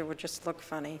 which it would just look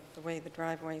funny. The way the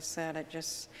driveway is set, it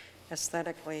just,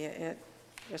 aesthetically, it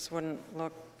just wouldn't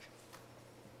look,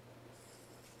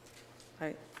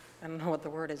 I don't know what the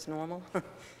word is, normal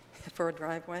for a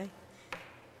driveway.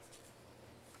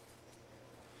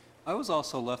 I was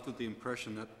also left with the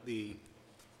impression that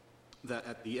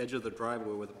at the edge of the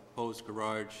driveway where the proposed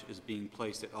garage is being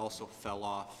placed, it also fell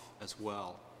off as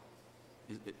well.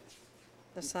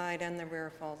 The side and the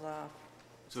rear falls off.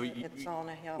 So It's all on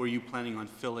a hill. were you planning on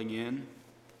filling in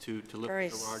to lift Very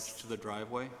the garage to the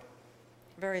driveway?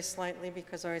 Very slightly,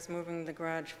 because I was moving the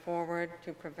garage forward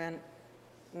to prevent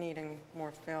needing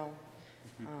more fill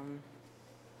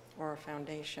or a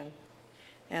foundation.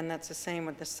 And that's the same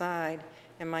with the side.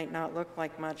 It might not look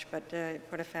like much, but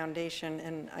put a foundation,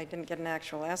 and I didn't get an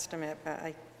actual estimate, but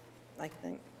I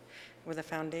think with a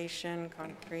foundation,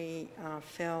 concrete,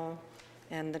 fill,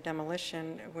 and the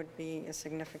demolition, it would be a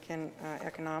significant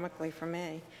economically for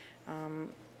me.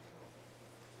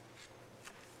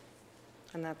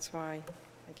 And that's why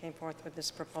I came forth with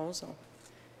this proposal,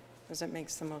 because it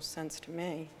makes the most sense to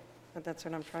me. But that's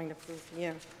what I'm trying to prove to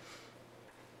you.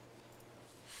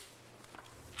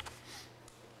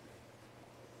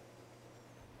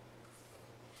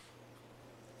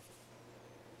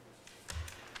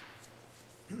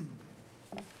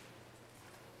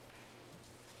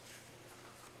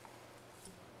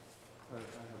 I have a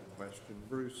question.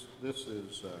 Bruce, this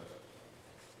is,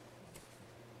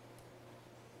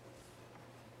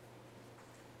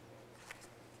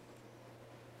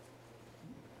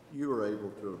 you were able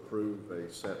to approve a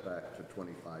setback to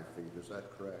 25 feet, is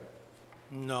that correct?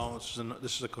 No,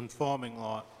 this is a conforming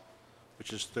lot,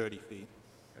 which is 30 feet.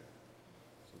 Okay.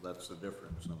 So that's the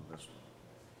difference on this one.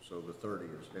 So the 30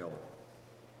 is held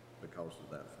because of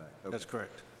that fact. Okay. That's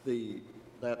correct.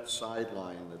 That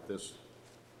sideline that this,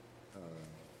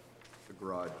 the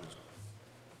garage is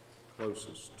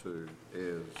closest to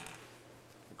is,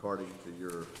 according to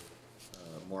your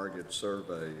mortgage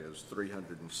survey, is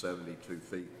 372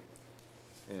 feet.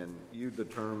 And you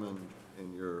determined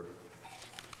in your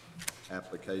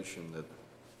application that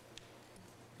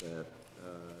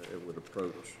it would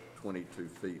approach 22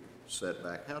 feet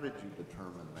setback. How did you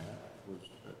determine that?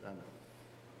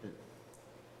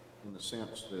 In the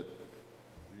sense that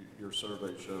your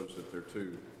survey shows that there are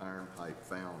two iron pipe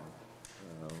found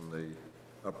on the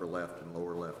upper left and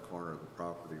lower left corner of the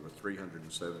property with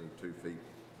 372 feet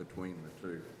between the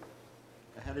two.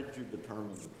 How did you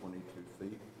determine the 22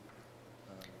 feet?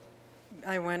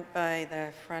 I went by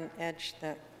the front edge,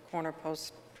 the corner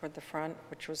post toward the front,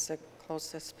 which was the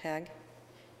closest peg,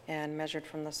 and measured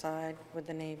from the side with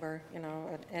the neighbor. You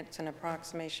know, it's an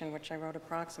approximation, which I wrote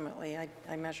approximately.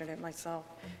 I measured it myself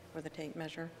with a tape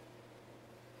measure.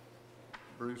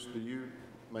 Bruce, do you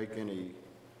make any,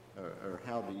 or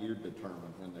how do you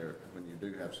determine when you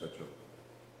do have such a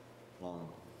long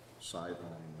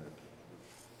sideline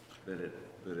that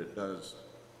it does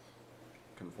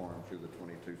conform to the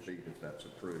 22 feet if that's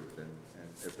approved? And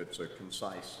if it's a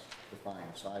concise,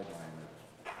 defined sideline,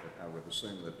 I would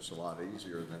assume that it's a lot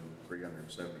easier than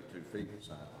 372 feet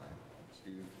sideline.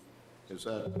 Is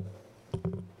that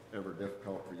ever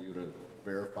difficult for you to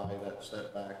verify that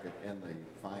setback in the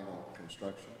final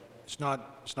construction? It's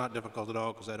not difficult at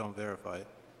all because I don't verify it.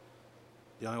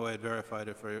 The only way I'd verify it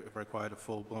if I required a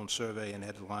full-blown survey and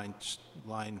had the line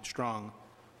strung,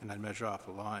 and I'd measure off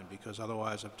the line, because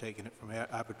otherwise I've taken it from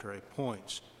arbitrary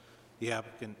points. The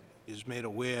applicant is made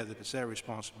aware that it's their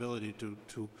responsibility to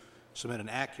submit an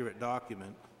accurate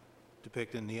document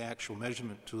depicting the actual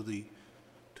measurement to the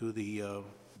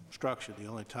structure. The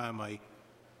only time I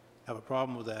have a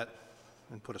problem with that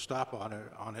and put a stop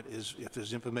on it is if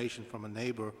there's information from a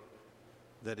neighbor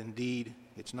that indeed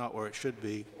it's not where it should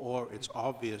be, or it's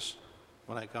obvious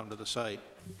when I come to the site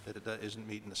that it isn't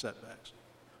meeting the setbacks.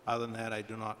 Other than that, I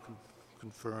do not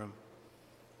confirm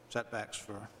setbacks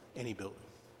for any building.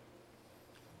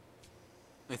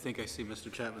 I think I see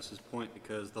Mr. Chatmus's point,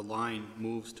 because the line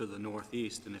moves to the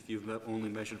northeast, and if you've only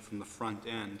measured from the front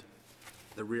end,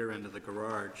 the rear end of the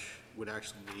garage would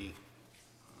actually be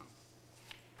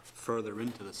further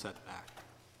into the setback.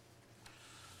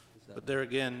 But there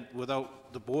again,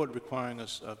 without the board requiring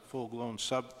us a full-blown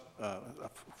survey,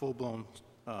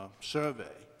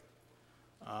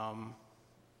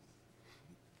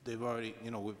 they've already,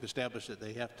 we've established that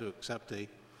they have to accept at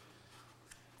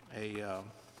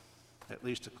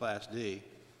least a Class D,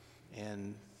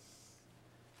 and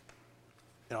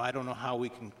I don't know how we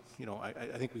can,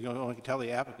 I think we only can tell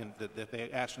the applicant that if they're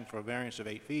asking for a variance of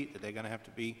 8 feet, that they're going to have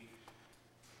to be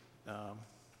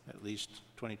at least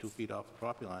 22 feet off the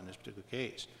property line in this particular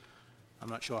case. I'm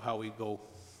not sure how we go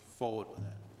forward with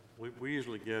that. We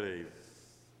usually get a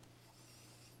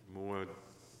more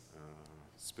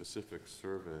specific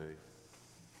survey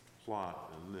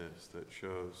plot than this that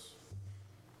shows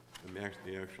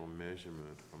the actual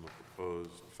measurement from a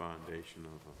proposed foundation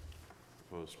of a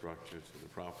proposed structure to the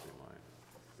property line.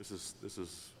 This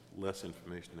is less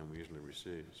information than we usually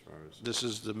receive as far as... This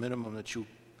is the minimum that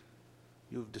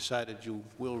you've decided you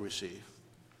will receive.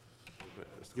 But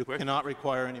it's the You question- cannot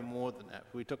require any more than that.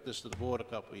 We took this to the board a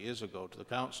couple of years ago, to the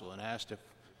council, and asked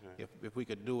if we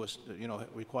could do,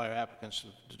 require applicants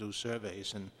to do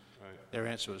surveys, and Right. their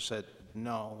answer was said,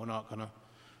 no, we're not going to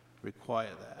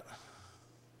require that.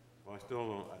 Well, I still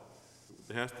don't,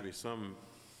 there has to be some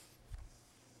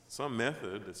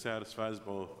method that satisfies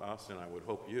both us and I would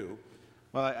hope you.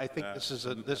 Well, I think that this is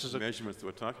the a measurements that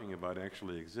we're talking about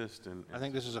actually exist, and I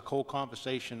think this is a cold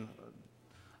conversation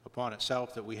upon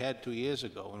itself that we had 2 years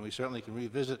ago, and we certainly can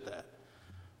revisit that.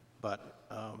 But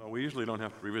well, we usually don't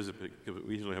have to revisit it because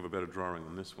we usually have a better drawing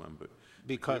than this one, but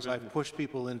because I've pushed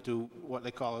people into what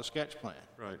they call a sketch plan.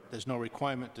 Right. There's no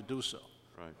requirement to do so.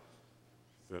 right.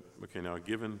 But okay, now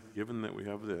given that we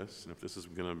have this, and if this is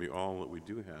going to be all that we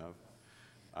do have,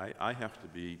 I have to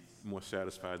be more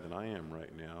satisfied than I am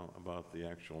right now about the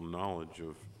actual knowledge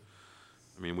of.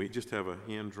 I mean, we just have a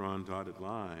hand-drawn dotted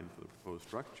line for the proposed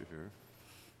structure here.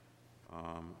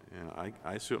 And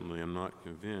I certainly am not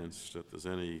convinced that there's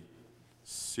any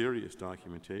serious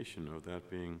documentation of that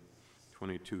being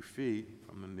 22 feet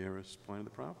from the nearest point of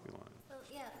the property line. Well,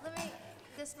 yeah,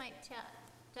 this might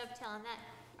dovetail on that.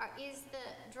 Is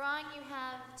the drawing you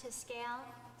have to scale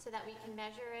so that we can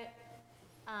measure it,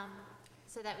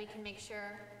 so that we can make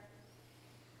sure?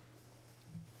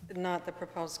 Not the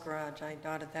proposed garage, I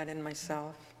dotted that in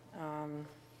myself.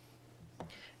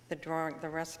 The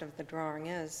rest of the drawing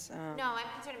is, No, I'm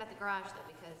concerned about the garage though,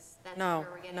 because that's no, where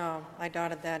we're getting. no, I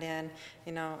dotted that in.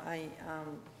 I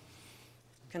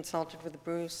consulted with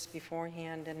Bruce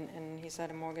beforehand, and he said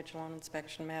a mortgage loan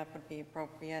inspection map would be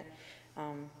appropriate.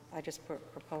 I just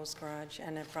put proposed garage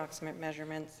and approximate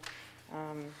measurements.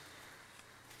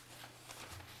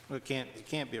 Well, it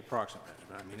can't be approximate measurement.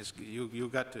 I mean,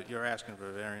 you're asking for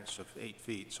a variance of 8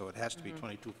 feet, so it has to be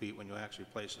 22 feet when you actually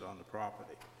place it on the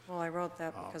property. Well, I wrote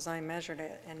that because I measured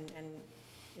it, and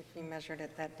if you measured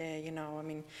it that day, I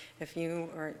mean, if you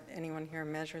or anyone here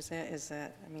measures it,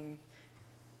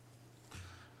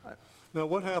 Now,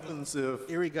 what happens if,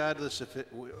 Irregardless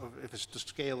if it's to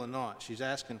scale or not, she's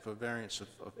asking for a variance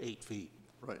of 8 feet.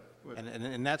 right,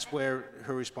 And that's where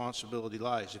her responsibility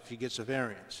lies, if she gets a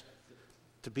variance,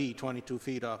 to be 22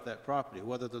 feet off that property,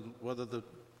 whether the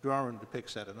drawing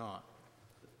depicts that or not.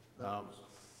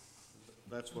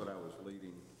 That's what I was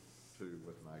leading to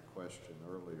with my question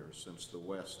earlier. Since the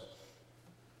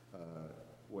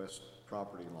west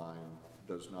property line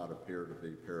does not appear to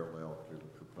be parallel to the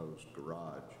proposed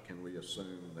garage, can we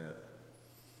assume that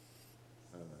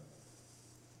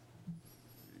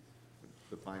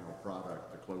the final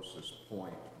product, the closest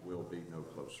point, will be no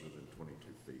closer than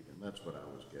 22 feet? And that's what I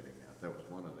was getting at. That was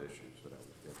one of the issues that I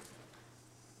was getting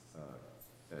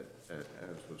at.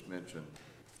 As was mentioned,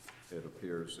 it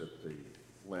appears that the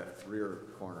rear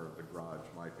corner of the garage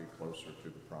might be closer to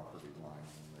the property line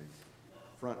than the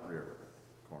front rear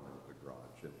corner of the garage.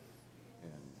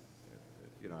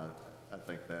 I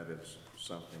think that is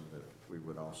something that we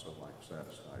would also like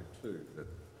satisfied too,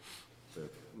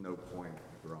 that no point in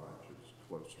the garage is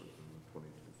closer than 22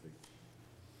 feet.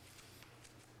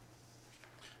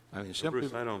 I mean, simply,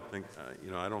 Bruce, I don't think,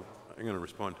 I'm going to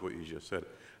respond to what you just said.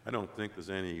 I don't think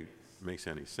makes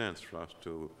any sense for us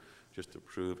to just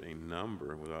approve a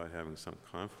number without having some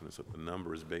confidence that the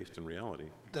number is based in reality.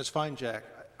 that's fine, Jack.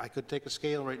 I could take a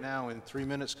scale right now, in 3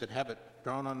 minutes, could have it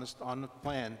drawn on the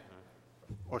plan,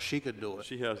 or she could do it.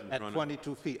 She hasn't at drawn it.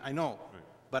 22 feet. I know,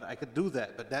 but I could do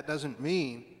that. But that doesn't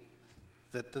mean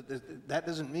that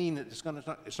it's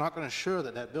not going to assure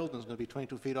that that building's going to be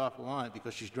 22 feet off the line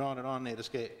because she's drawn it on there to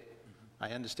scale.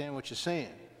 I understand what you're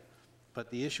saying, but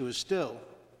the issue is still,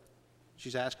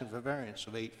 she's asking for a variance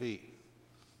of 8 feet.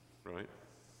 Right?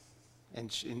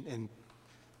 And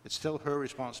it's still her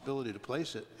responsibility to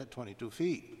place it at 22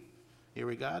 feet,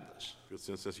 irregardless.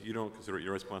 Because since you don't consider it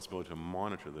your responsibility to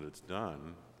monitor that it's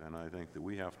done, then I think that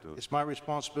we have to. It's my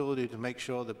responsibility to make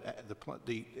sure that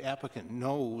the applicant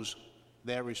knows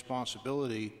their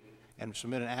responsibility and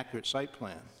submit an accurate site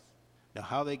plan. Now,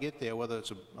 how they get there, whether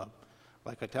it's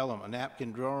like I tell them, a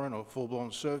napkin drawing or a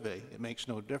full-blown survey, it makes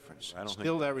no difference. I don't It's think-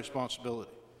 still their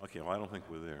responsibility. Okay, well, I don't think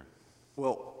we're there.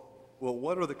 Well,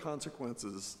 what are the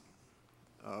consequences,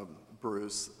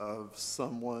 Bruce, of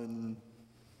someone,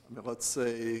 I mean, let's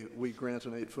say we grant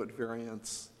an 8-foot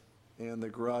variance and the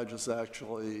garage is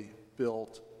actually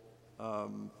built a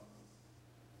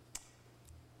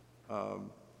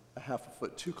half a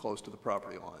foot too close to the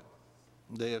property line?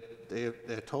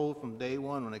 They're told from day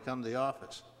one when they come to the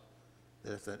office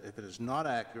that if it is not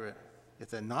accurate, if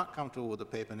they're not comfortable with the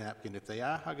paper napkin, if they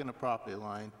are hugging a property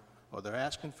line, or they're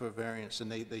asking for a variance, then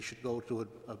they should go to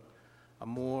a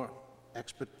more a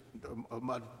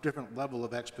different level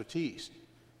of expertise.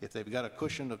 If they've got a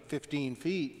cushion of 15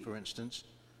 feet, for instance,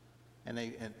 and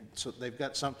so they've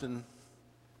got something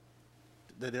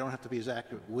that they don't have to be as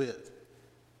accurate with.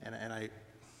 And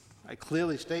I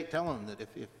clearly tell them that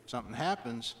if something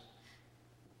happens,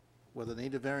 whether they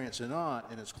need a variance or not,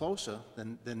 and it's closer,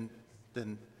 then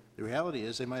the reality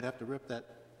is they might have to rip that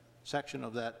section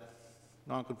of that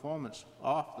nonconformance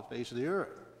off the face of the earth,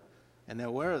 and they're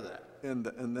aware of that. And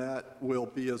that will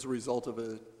be as a result of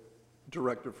a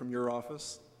directive from your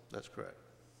office? That's correct.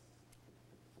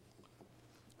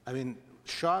 I mean,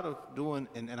 short of doing,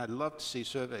 and I'd love to see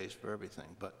surveys for everything,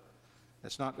 but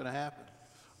that's not going to happen.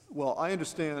 Well, I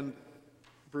understand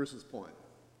Bruce's point.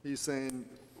 He's saying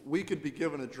we could be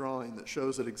given a drawing that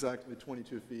shows it exactly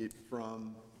 22 feet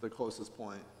from the closest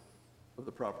point of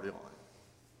the property line.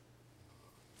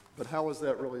 But how is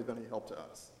that really of any help to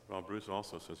us? Well, Bruce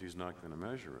also says he's not going to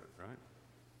measure it, right?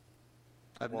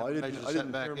 I've Well, never I measured didn't the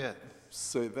setback hear him yet.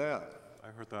 say that. I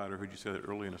heard you say that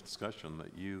early in this discussion,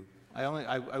 that you, I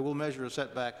will measure a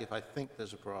setback if I think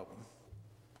there's a problem,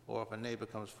 or if a neighbor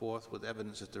comes forth with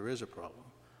evidence that there is a problem.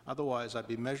 Otherwise, I'd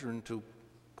be measuring to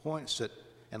points that,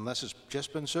 unless it's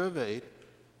just been surveyed,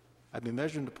 I'd be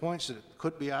measuring to points that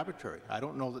could be arbitrary. I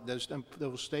don't know that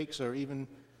those stakes are even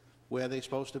where they're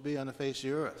supposed to be on the face of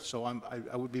the earth. So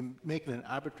I would be making an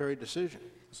arbitrary decision.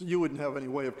 So you wouldn't have any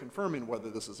way of confirming whether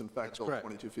this is in fact That's built correct.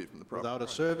 22 feet from the property Without a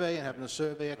line. survey and having a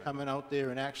surveyor coming out there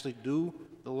and actually do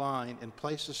the line and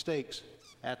place the stakes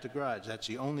at the garage. That's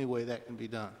the only way that can be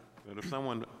done. but if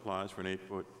someone applies for an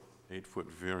 8-foot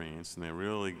variance and they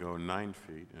really go 9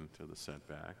 feet into the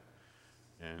setback,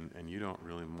 and you don't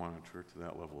really monitor to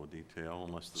that level of detail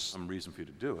unless there's some reason for you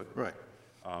to do it. Right.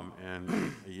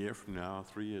 And a year from now,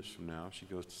 3 years from now, she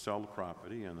goes to sell the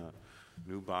property, and a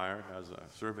new buyer has a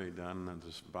survey done, and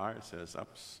this buyer says,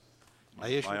 "Ups,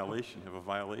 you have a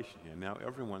violation here." Now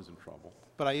everyone's in trouble.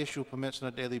 But I issue permits on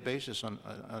a daily basis on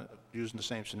using the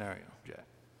same scenario, Jack.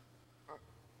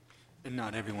 And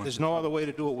not everyone. There's no other way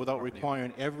to do it without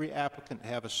requiring every applicant to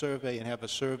have a survey and have a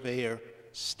surveyor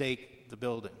stake the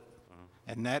building.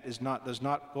 And that does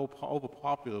not go over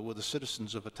popular with the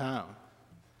citizens of a town.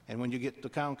 And when you get to the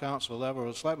town council level or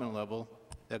the selectman level,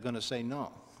 they're going to say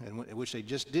no, which they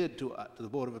just did to the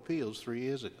Board of Appeals 3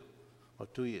 years ago, or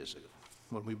 2 years ago,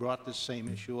 when we brought this same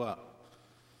issue up.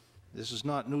 This is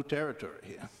not new territory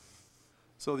here.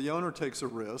 So the owner takes a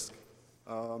risk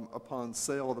upon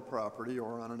sale of the property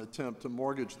or on an attempt to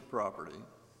mortgage the property,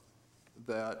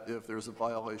 that if there's a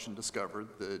violation discovered,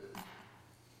 that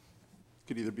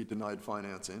could either be denied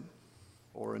financing,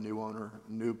 or a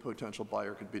new potential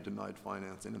buyer could be denied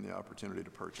financing and the opportunity to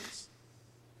purchase.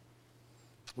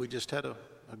 We just had a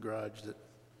garage that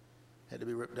had to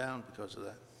be ripped down because of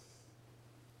that.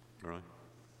 Really?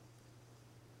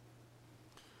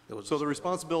 So the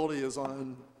responsibility is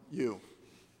on you,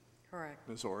 Correct.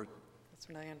 Ms. Ord. That's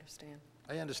what I understand.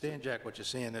 I understand, Jack, what you're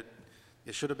saying, that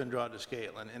it should have been drawn to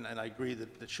scale, and I agree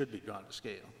that it should be drawn to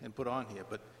scale and put on here,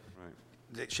 but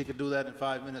Right. she could do that in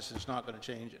 5 minutes, and it's not going to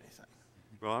change anything.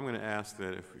 Well, I'm going to ask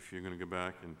that if you're going to go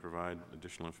back and provide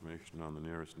additional information on the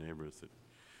nearest neighbors, that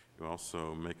you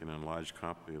also make an enlarged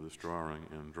copy of this drawing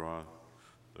and draw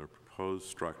the proposed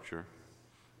structure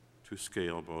to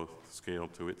scale, both scale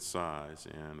to its size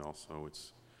and also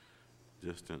its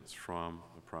distance from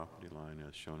the property line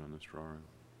as shown in this drawing.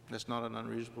 That's not an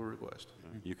unreasonable request.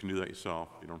 You can do that yourself.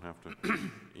 You don't have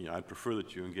to. I'd prefer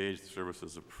that you engage the service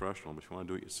as a professional, but if you want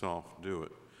to do it yourself, do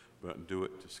it, but do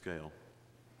it to scale.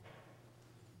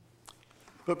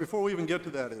 But before we even get to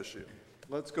that issue,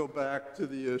 let's go back to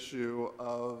the issue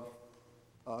of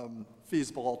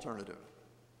feasible alternative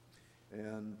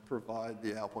and provide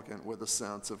the applicant with a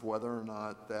sense of whether or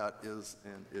not that is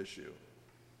an issue.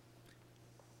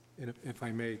 And if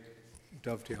I may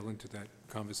dovetail into that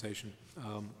conversation,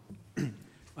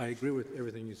 I agree with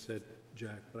everything you said,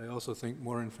 Jack, but I also think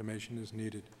more information is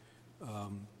needed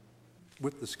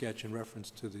with the sketch in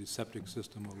reference to the septic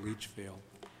system or leach field.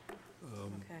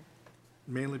 Okay.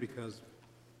 Mainly because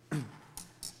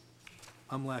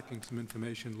I'm lacking some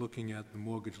information looking at the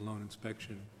mortgage loan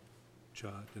inspection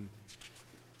chart, and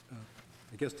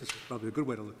I guess this is probably a good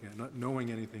way to look at it, not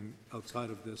knowing anything outside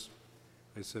of this.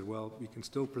 I said, well, you can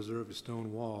still preserve a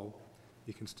stone wall,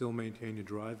 you can still maintain your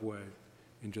driveway,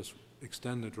 and just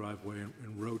extend the driveway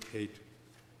and rotate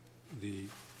the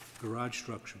garage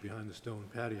structure behind the stone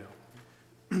patio.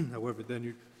 However, then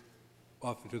you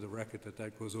offer to the record that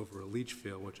that goes over a leach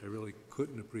field, which I really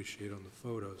couldn't appreciate on the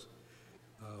photos.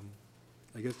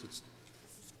 I guess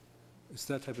it's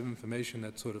that type of information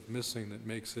that's sort of missing that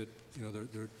makes it, you know,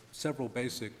 there are several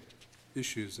basic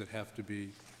issues that have to be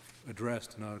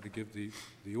addressed in order to give the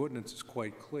ordinance is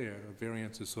quite clear. A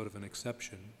variance is sort of an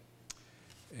exception.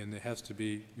 And there has to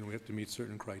be, you know, we have to meet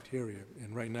certain criteria.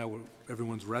 And right now,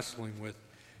 everyone's wrestling with,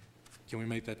 can we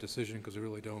make that decision? Because we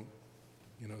really don't,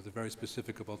 you know, they're very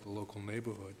specific about the local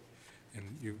neighborhood.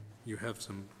 And you have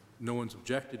some, no one's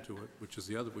objected to it, which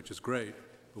is great,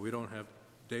 but we don't have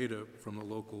data from the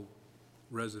local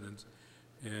residents.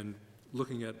 And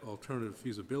looking at alternative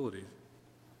feasibility,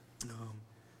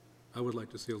 I would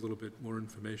like to see a little bit more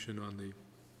information on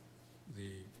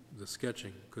the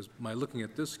sketching, because by looking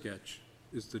at this sketch,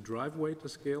 is the driveway to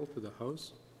scale to the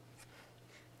house?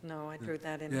 No, I drew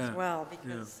that in Yeah, as well, yeah.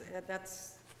 because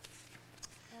that's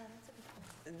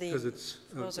Because it's,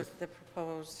 those are the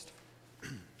proposed,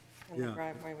 and the Yeah.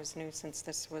 driveway was new since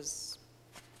this was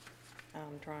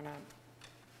drawn up.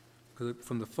 because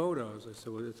from the photos, I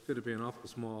said, well, it's going to be an awful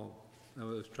small, I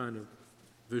was trying to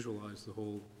visualize the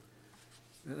whole,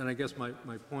 and I guess my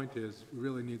point is, we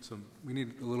really need we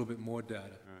need a little bit more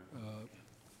data.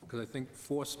 Because I think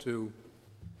forced to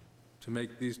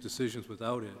make these decisions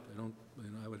without it,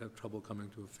 I would have trouble coming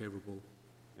to a favorable.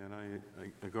 And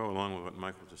I go along with what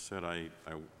Michael just said. I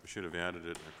should have added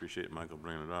it. I appreciate Michael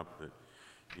bringing it up, that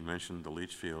he mentioned the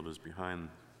leach field is behind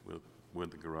where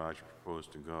the garage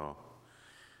proposed to go.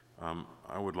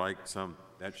 I would like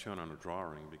that shown on a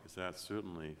drawing, because that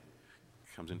certainly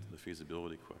comes into the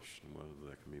feasibility question, whether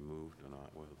that can be moved or not,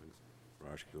 whether the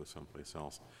garage could go someplace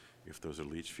else. If there's a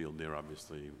leach field there,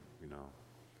 obviously, you know,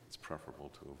 it's preferable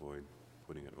to avoid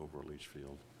putting it over a leach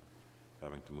field,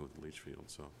 having to move the leach field.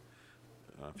 So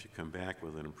if you come back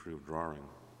with an improved drawing,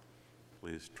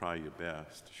 please try your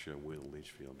best to show where the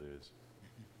leach field is.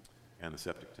 And the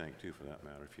septic tank, too, for that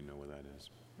matter, if you know where that is.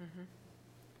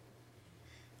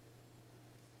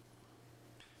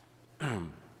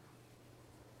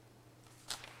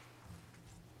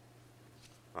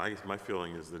 I guess my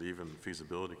feeling is that even the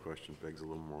feasibility question begs a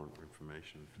little more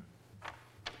information to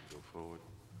go forward.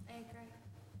 I agree.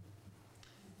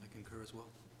 I concur as well.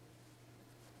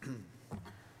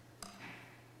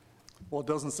 Well, it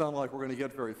doesn't sound like we're going to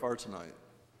get very far tonight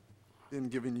in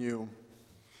giving you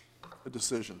a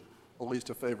decision, at least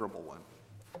a favorable one.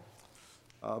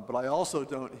 But I also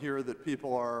don't hear that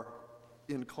people are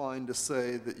inclined to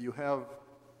say that you have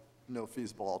no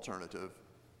feasible alternative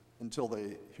until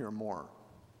they hear more.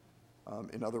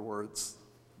 In other words,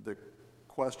 the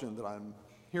question that I'm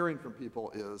hearing from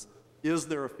people is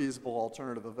there a feasible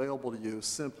alternative available to you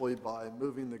simply by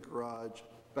moving the garage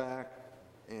back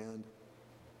and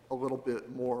a little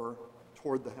bit more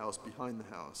toward the house, behind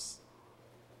the house,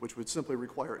 which would simply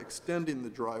require extending the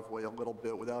driveway a little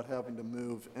bit without having to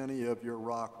move any of your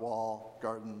rock wall,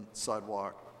 garden,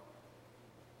 sidewalk,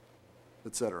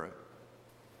 et cetera.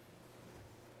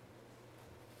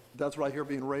 That's what I hear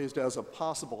being raised as a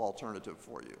possible alternative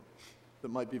for you that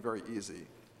might be very easy.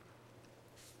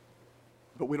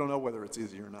 But we don't know whether it's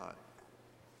easy or not,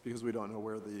 because we don't know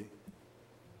where the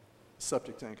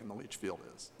septic tank and the leach field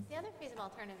is. The other feasible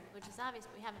alternative, which is obvious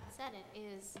but we haven't said it,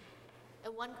 is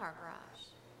a one-car garage.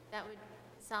 That would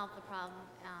solve the problem.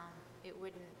 It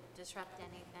wouldn't disrupt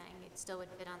anything. It still would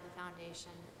fit on the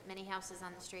foundation. Many houses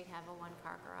on the street have a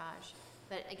one-car garage.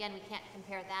 But again, we can't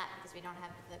compare that because we don't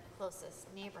have the closest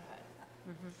neighborhood,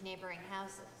 neighboring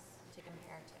houses to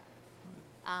compare to.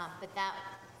 But that,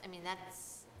 I mean,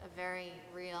 that's a very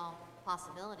real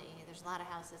possibility. There's a lot of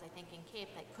houses, I think, in Cape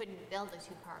that couldn't build a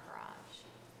two-car garage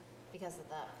because of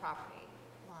the property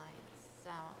lines.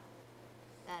 So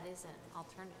that is an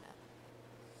alternative.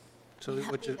 So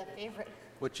That'd be the favorite.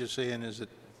 what you're saying is that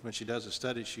when she does a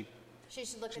study, She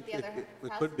should look at the other it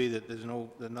houses. could be that there's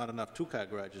not enough two-car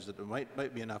garages, that there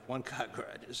might be enough one-car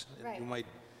garages. And Right. you might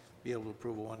be able to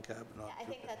approve a one-car, but not Yeah, I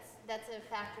two. think that's a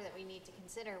factor that we need to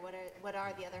consider. What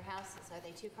are the other houses? Are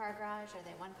they two-car garage? Are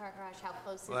they one-car garage? How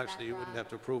close is that Well, garage? actually, you wouldn't have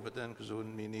to approve it then, because there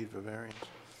wouldn't be a need for variance.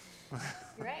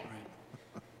 You're right.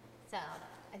 So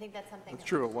I think that's something. It's that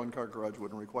true, a one-car garage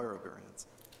wouldn't require a variance.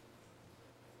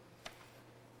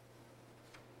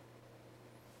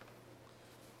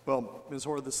 Well, Ms.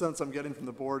 Hoare, the sense I'm getting from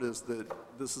the board is that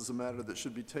this is a matter that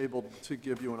should be tabled to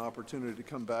give you an opportunity to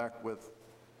come back with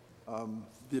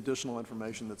the additional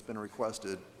information that's been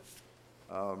requested.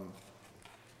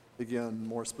 Again,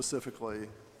 more specifically,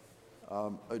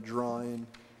 a drawing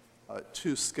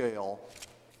to scale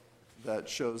that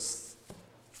shows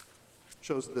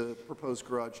the proposed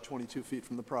garage 22 feet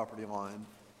from the property line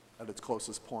at its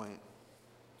closest point,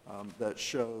 that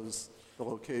shows the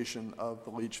location of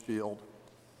the leach field,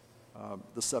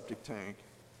 the septic tank,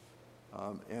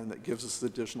 and that gives us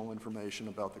additional information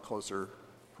about the closer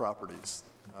properties.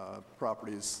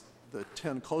 The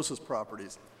 10 closest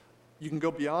properties. You can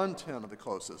go beyond 10 of the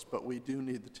closest, but we do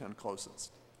need the 10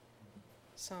 closest.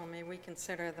 So may we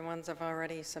consider the ones I've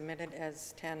already submitted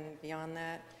as 10 beyond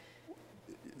that?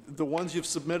 The ones you've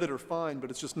submitted are fine, but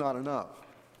it's just not enough.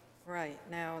 Right,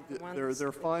 now, the ones...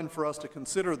 They're fine for us to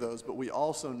consider those, but we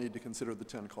also need to consider the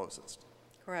 10 closest.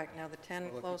 Correct, now the 10 Well,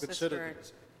 if you closest consider are...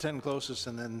 the 10 closest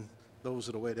and then those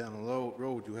that are way down the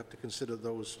road, you have to consider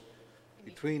those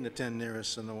between the 10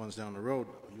 nearest and the ones down the road.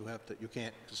 You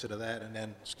can't consider that and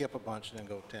then skip a bunch and then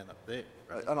go 10 up there.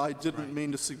 And I didn't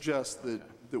mean to suggest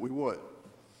that we would.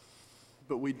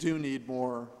 But we do need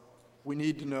more, we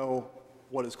need to know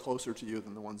what is closer to you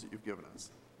than the ones that you've given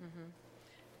us.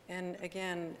 And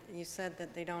again, you said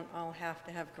that they don't all have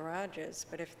to have garages,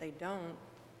 but if they don't,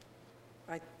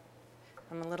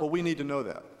 I'm a little... Well, we need to know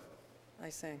that. I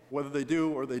see. Whether they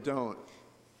do or they don't,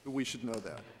 we should know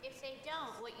that. If they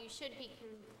don't, what you should be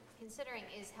considering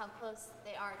is how close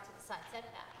they are to the side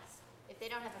setbacks. If they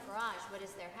don't have a garage, what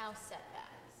is their house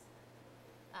setbacks?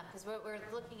 Because what we're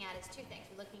looking at is two things.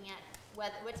 We're looking at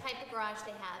what type of garage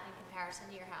they have in comparison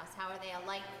to your house. How are they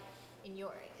alike and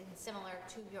similar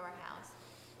to your house?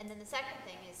 And then the second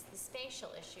thing is the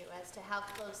spatial issue as to how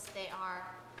close they are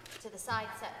to the side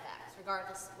setbacks,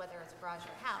 regardless of whether it's a garage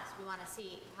or a house. We want to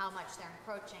see how much they're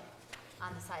encroaching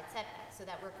on the side setbacks so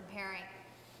that we're comparing.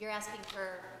 You're asking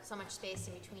for so much space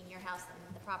in between your house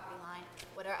and the property line.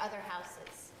 What are other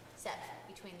houses set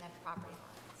between the property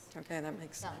lines? Okay, that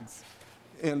makes sense.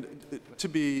 And to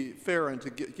be fair and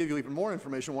to give you even more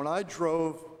information, when I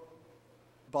drove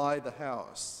by the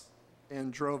house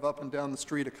and drove up and down the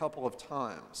street a couple of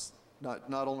times,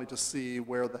 not only to see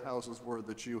where the houses were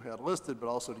that you had listed, but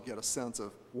also to get a sense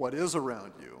of what is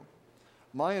around you,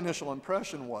 my initial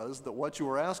impression was that what you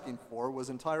were asking for was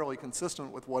entirely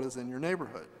consistent with what is in your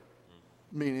neighborhood,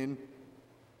 meaning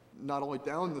not only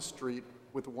down the street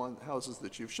with the houses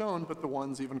that you've shown, but the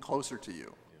ones even closer to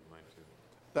you.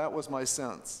 That was my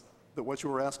sense, that what you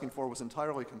were asking for was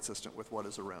entirely consistent with what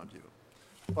is around you.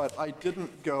 But I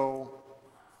didn't go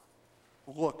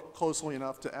look closely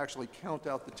enough to actually count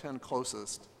out the 10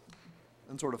 closest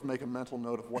and sort of make a mental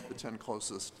note of what the 10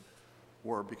 closest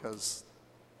were, because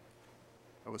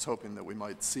I was hoping that we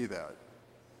might see that.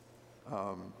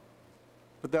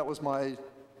 But that was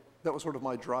sort of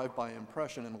my drive-by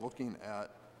impression in looking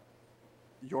at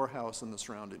your house and the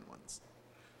surrounding ones.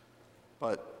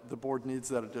 But the board needs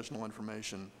that additional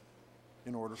information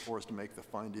in order for us to make the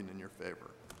finding in your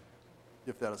favor,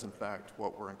 if that is in fact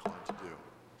what we're inclined to do.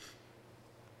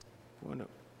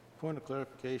 Point of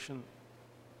clarification.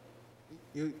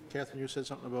 Catherine, you said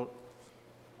something about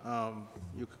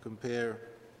you could compare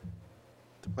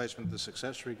the placement of this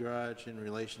accessory garage in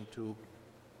relation to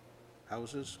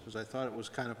houses? Because I thought it was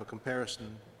kind of a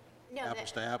comparison,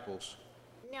 apples to apples.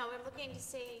 No, we're looking to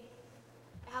see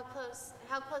how close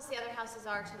the other houses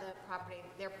are to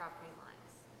their property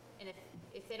lines. And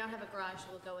if they don't have a garage,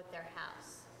 we'll go with their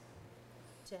house.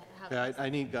 Yeah, I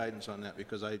need guidance on that,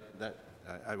 because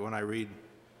when I read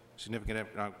significant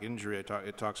economic injury,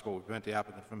 it talks about we prevent the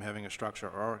applicant from having a structure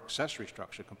or accessory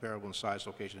structure comparable in size,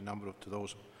 location, and number to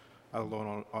those other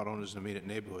lot owners in the immediate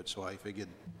neighborhood. So I figured,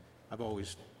 I've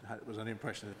always was under the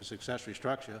impression that if it's accessory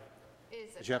structure,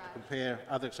 you have to compare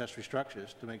other accessory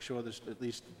structures to make sure there's at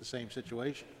least the same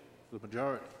situation for the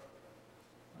majority.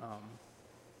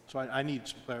 So I need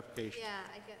some clarification. Yeah,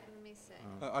 let me see.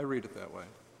 I read it that way.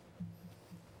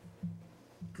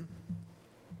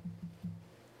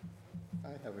 I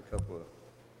have a couple of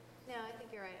No, I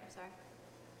think you're right, I'm sorry.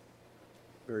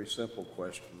 very simple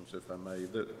questions, if I may.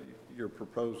 Your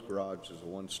proposed garage is a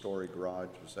one-story garage,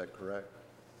 is that correct?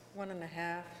 1.5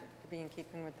 to be in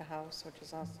keeping with the house, which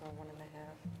is also 1.5.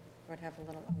 It would have a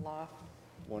little loft.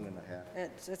 1.5?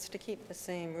 It's to keep the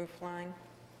same roof line,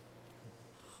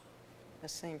 the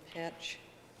same pitch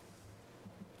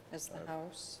as the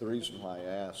house. The reason why I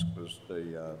asked was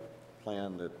the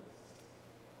plan that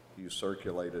you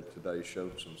circulated today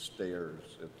showed some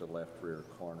stairs at the left rear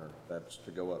corner. That's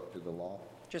to go up to the loft?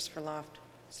 Just for loft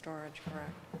storage,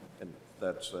 correct. And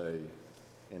that's a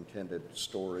intended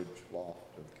storage loft?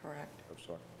 Correct. I'm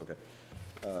sorry,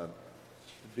 okay.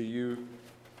 Do you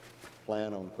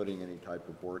plan on putting any type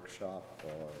of workshop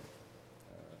or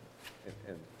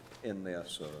in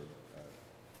this, or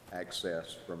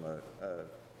access from a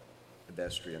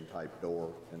pedestrian-type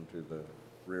door into the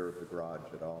rear of the garage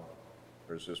at all?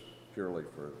 Or is this purely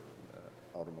for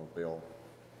automobile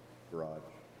garage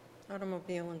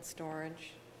Automobile and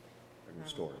storage, and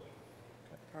storage?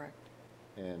 correct.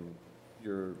 And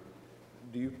do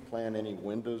you plan any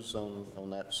windows on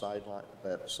that side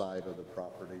of the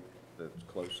property that's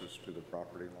closest to the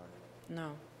property line?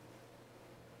 No.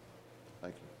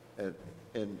 Thank you.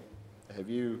 And have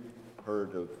you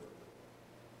heard of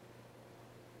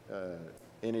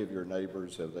any of your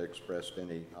neighbors, have they expressed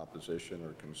any opposition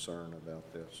or concern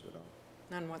about this at all?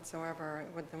 None whatsoever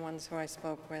with the ones who I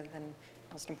spoke with, and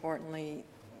most importantly,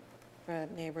 the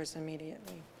neighbors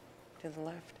immediately to the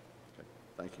left. Okay,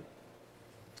 thank you.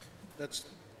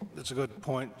 That's a good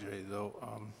point, Jay, though.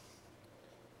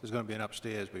 There's going to be an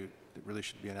upstairs, but it really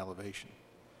should be an elevation.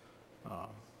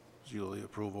 You'll either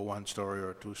approve a one-story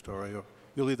or a two-story, or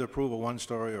you'll either approve a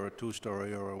one-story or a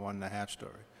two-story or a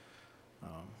one-and-a-half-story.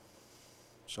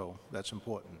 So that's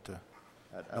important to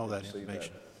know that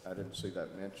information. I didn't see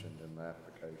that mentioned in the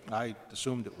application. I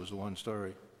assumed it was a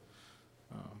one-story.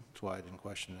 That's why I didn't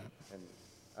question it.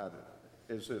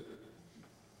 And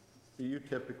do you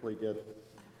typically get,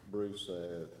 Bruce,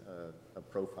 a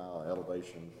profile,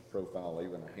 elevation profile,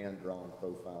 even a hand-drawn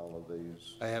profile of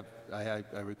these?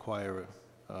 I require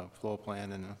a floor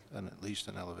plan and at least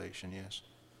an elevation, yes,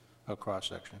 a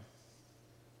cross-section.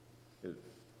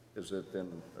 Is it then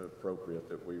appropriate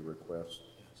that we request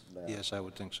that? Yes, I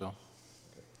would think so.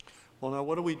 Well, now,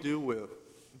 what do we do with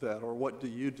that, or what do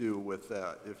you do with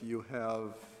that if you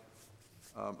have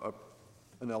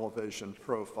an elevation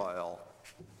profile?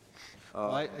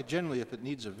 Well, I generally, if it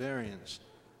needs a variance,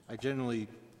 I generally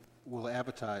will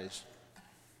advertise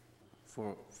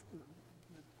through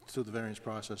the variance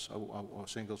process, a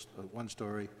single,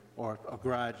 one-story, or a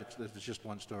garage if it's just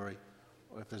one story,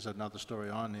 or if there's another story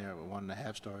on there, a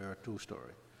one-and-a-half-story or a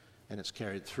two-story, and it's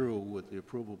carried through with the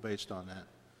approval based on that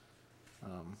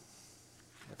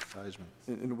advertisement.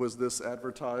 And was this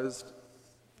advertised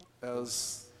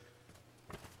as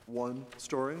one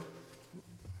story?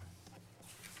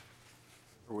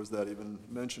 Or was that even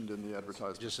mentioned in the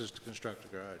advertisement? Just as to construct a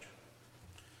garage.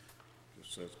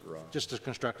 Just says garage. Just to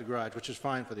construct a garage, which is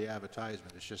fine for the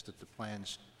advertisement. It's just that the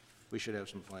plans, we should have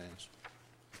some plans.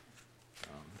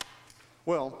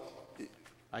 Well,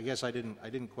 I guess I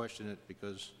didn't question it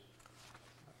because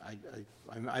I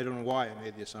don't know why I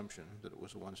made the assumption that it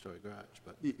was a one-story garage,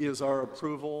 but is our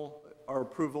approval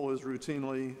is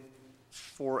routinely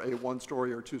for a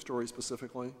one-story or two-story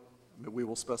specifically? I mean, we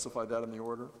will specify that in the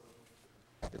order?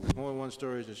 if it's more than one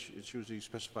story, it's usually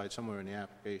specified somewhere in the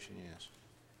application, yes.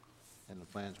 And the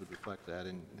plans would reflect that,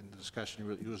 and the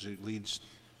discussion usually leads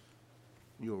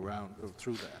you around or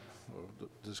through that, or the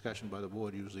discussion by the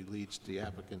board usually leads the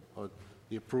applicant or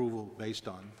the approval based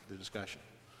on the discussion.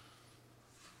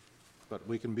 But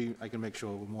I can make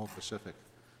sure we're more specific.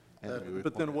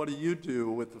 But then what do you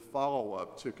do with the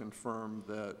follow-up to confirm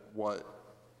that what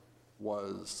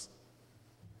was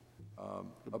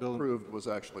approved was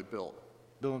actually built?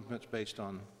 Building permit's based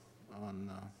on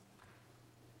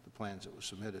the plans that were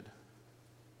submitted.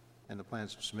 And the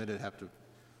plans submitted have to,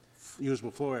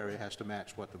 usable floor area has to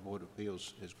match what the Board of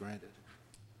Appeals has granted.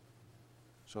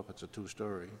 So if it's a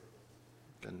two-story,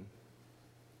 then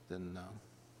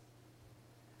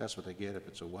that's what they get. If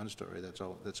it's a one-story, that's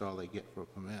all they get for a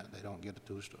permit. They don't get a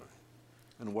two-story.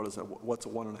 And what is that? What's a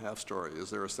 1.5 story? Is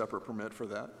there a separate permit for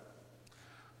that?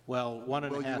 Well, one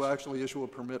and a half. Will you actually issue a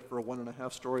permit for a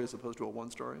 1.5 story as opposed to a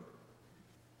 1 story?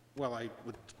 Well, I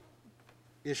would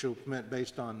issue a permit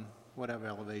based on whatever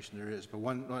elevation there is. But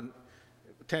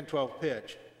 10-12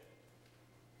 pitch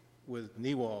with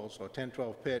knee walls, or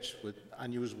 10-12 pitch with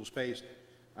unusable space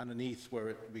underneath where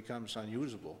it becomes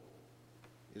unusable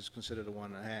is considered a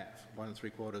 1.5. 1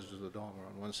 3/4 is the dormer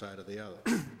on one side or the other.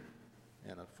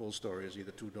 And a full story is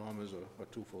either 2 dormers or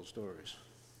 2 full stories.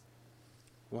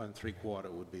 1 3/4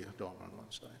 would be a dormer on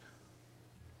one side.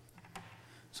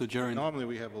 So Jerry, Normally,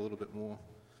 we have a little bit more.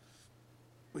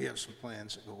 We have some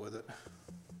plans that go with it.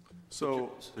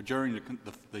 So during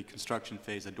the construction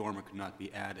phase, a dormer could not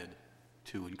be added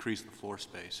to increase the floor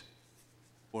space,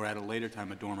 or at a later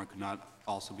time, a dormer could not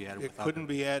also be added It without... couldn't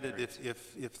be added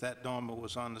if that dormer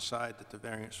was on the side that the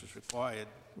variance was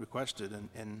requested,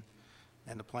 and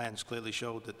the plans clearly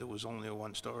showed that there was only a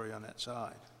 1 story on that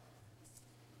side.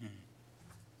 Can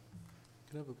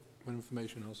I have one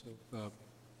information also?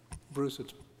 Bruce,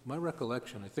 it's my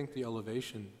recollection, I think the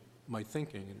elevation, my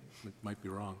thinking, and it might be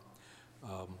wrong,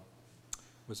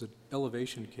 was that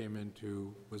elevation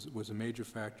was a major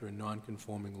factor in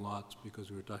non-conforming lots because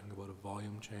we were talking about a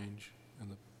volume change in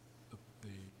the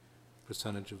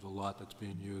percentage of the lot that's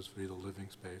being used for either living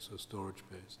space or storage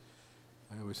space.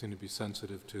 I always seem to be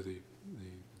sensitive to the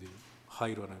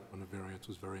height on a variance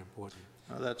was very important.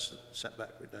 That's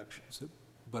setback reduction.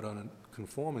 But on a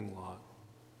conforming lot,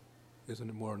 isn't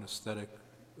it more an aesthetic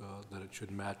that it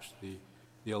should match the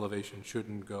elevation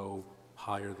shouldn't go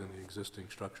higher than the existing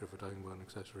structure if we're talking about an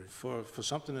accessory? For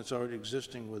something that's already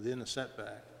existing within a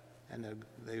setback, and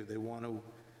they want to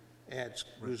add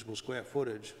usable square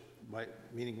footage, by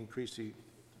meaning increase the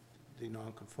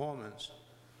nonconformance,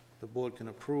 the board can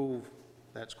approve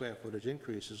that square footage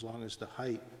increase as long as the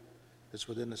height that's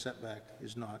within the setback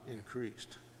is not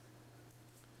increased.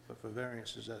 But for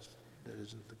variances, that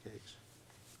isn't the case.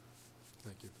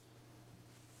 Thank you.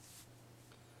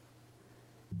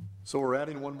 So we're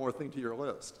adding one more thing to your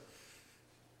list.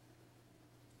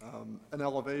 An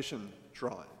elevation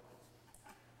drawing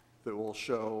that will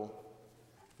show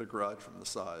the garage from the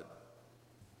side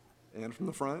and from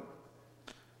the front.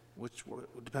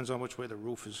 It depends on which way the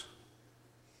roof is.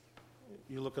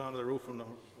 You looking onto the roof from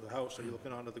the house, or you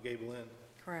looking onto the gable end?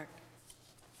 Correct.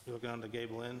 You're looking onto the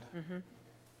gable end?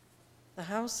 The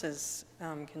house is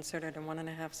considered a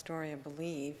 1.5-story, I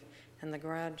believe, and the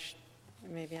garage,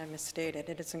 maybe I misstated,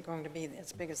 it isn't going to be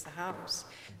as big as the house.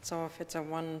 So if it's a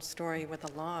 1-story with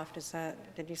a loft,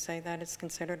 did you say that it's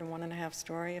considered a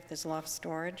 1.5-story if there's loft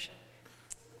storage?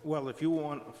 Well, if you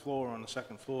want a floor on the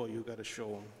second floor, you've got to show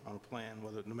them on a plan,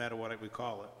 no matter what we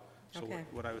call it. So Okay.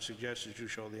 what I would suggest is you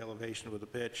show the elevation with the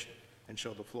pitch and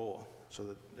show the floor, so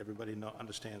that everybody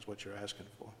understands what you're asking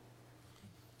for.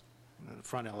 And the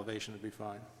front elevation would be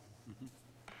fine.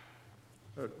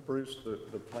 Bruce,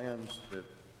 the plans that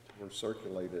were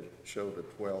circulated show the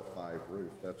 12.5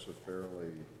 roof. That's a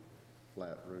fairly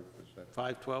flat roof, is that?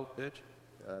 512 pitch?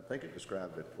 I think it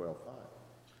described it 12.5.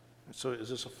 So is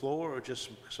this a floor or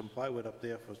just some plywood up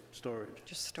there for storage?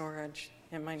 Just storage.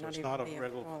 It might So not it's even not a be a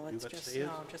regular- full, you it's got just, stairs?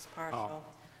 no, just partial.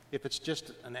 If it's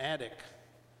just an attic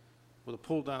with a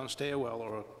pull-down stairwell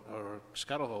or a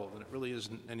scuttle hole, then it really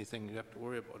isn't anything you have to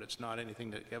worry about. It's not anything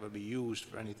that can ever be used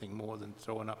for anything more than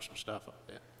throwing up some stuff up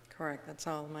there. Correct, that's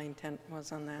all my intent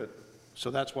was on that. But So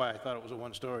that's why I thought it was a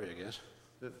one-story, I guess.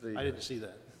 the- I didn't see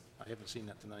that. I haven't seen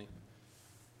that tonight.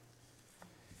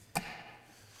 The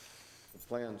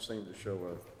plans seem to show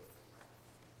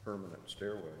a permanent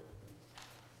stairway.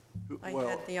 I Well,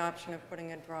 had the option of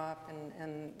putting a drop,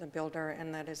 and the builder,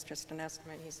 and that is just an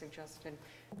estimate, he suggested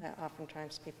that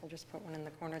oftentimes people just put one in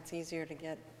the corner. It's easier to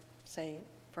get, say,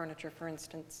 furniture, for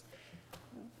instance,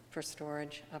 for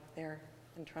storage up there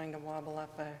than trying to wobble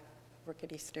up a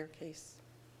rickety staircase.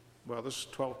 Well, this is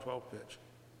 12-12 pitch.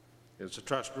 It's a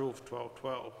trussed roof,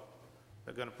 12-12.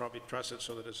 They're going to probably truss it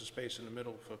so that there's a space in the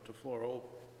middle to floor over.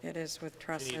 It is with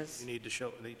trusses. You need to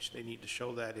show, they need to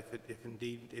show that if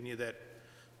indeed any of that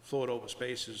floored over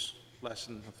space is less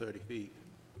than 30 feet.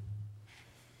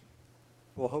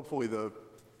 well, hopefully the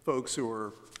folks who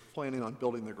are planning on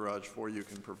building the garage for you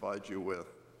can provide you with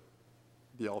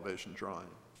the elevation drawing.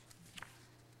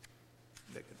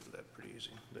 They could do that pretty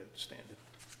easy, that's standard.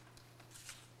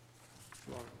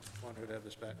 Want her to have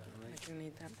this back I tonight? do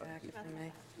need that back, if I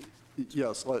may.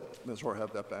 Yes, let Ms. Hoare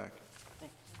have that back.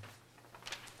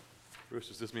 Bruce,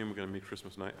 does this mean we're going to meet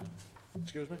Christmas night?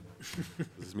 Excuse me? Does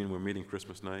this mean we're meeting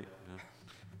Christmas night? Yeah.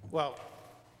 Well,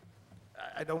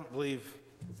 I don't believe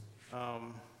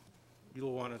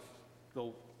you'll want to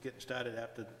go get started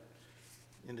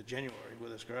into January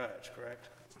with this garage, correct?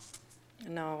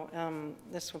 No,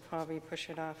 this will probably push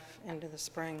it off into the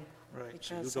spring. Right,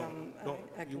 so you Because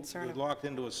a concern you're of locked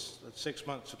into a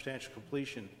 6-month substantial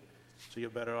completion, so you're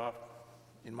better off,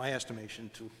 in my estimation,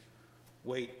 to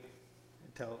wait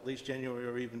until at least January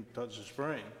or even towards the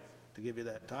spring to give you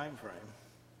that time frame.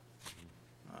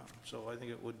 So I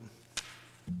think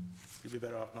you'd be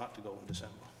better off not to go in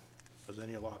December, because then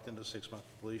you're locked into 6-month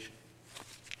completion.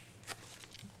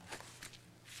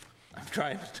 I'm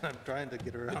trying to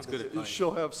get around it.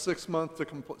 She'll have 6 months to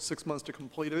 6 months to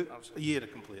complete it? A year to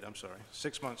complete, I'm sorry.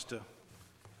 6 months to,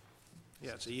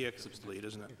 yeah, it's a year to complete,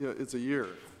 isn't it? Yeah, it's a year.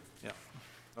 Yeah.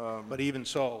 But even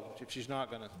so, if she's not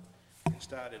going to get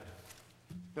started,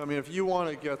 I mean, if you want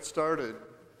to get started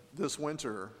this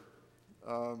winter,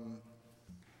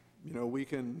 you know, we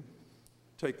can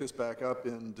take this back up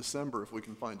in December if we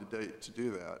can find a date to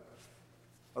do that.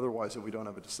 Otherwise, if we don't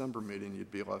have a December meeting,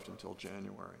 you'd be left until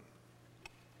January.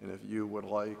 And if you would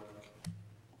like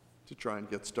to try and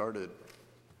get started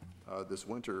this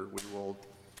winter, we will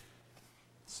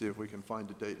see if we can find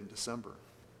a date in December.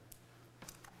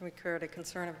 occurred. A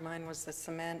concern of mine was the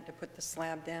cement to put the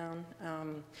slab down.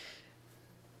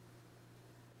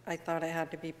 I thought it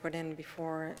had to be put in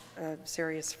before a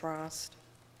serious frost,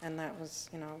 and that was,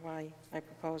 why I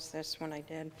proposed this when I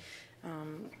did.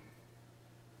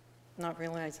 Not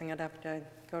realizing I'd have to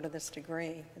go to this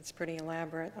degree. It's pretty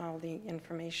elaborate, all the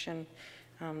information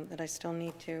that I still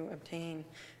need to obtain.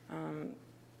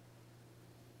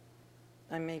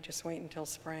 I may just wait until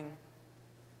spring.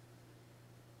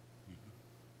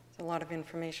 It's a lot of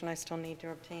information I still need to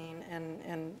obtain,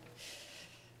 and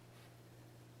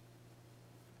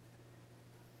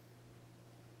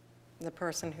the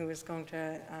person who is going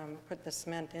to put the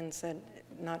cement in said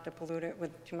not to pollute it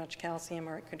with too much calcium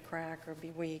or it could crack or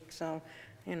be weak. So,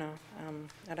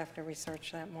 I'd have to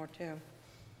research that more too.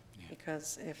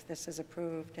 Because if this is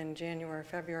approved in January or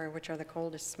February, which are the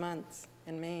coldest months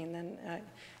in Maine, then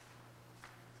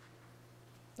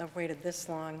I've waited this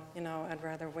long, I'd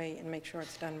rather wait and make sure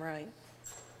it's done right.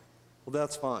 Well,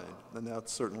 that's fine, and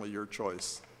that's certainly your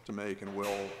choice to make, and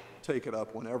we'll take it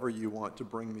up whenever you want to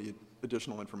bring the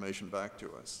additional information back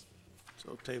to us.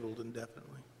 So tabled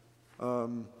indefinitely.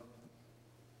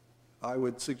 I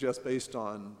would suggest, based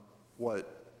on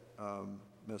what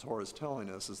Ms. Hoare is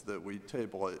telling us, is that we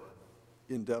table it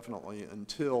indefinitely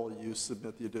until you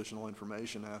submit the additional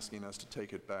information asking us to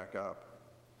take it back up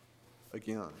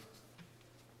again.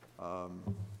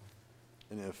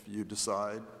 And if you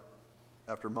decide,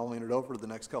 after mulling it over the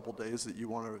next couple days, that you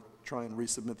want to try and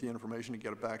resubmit the information to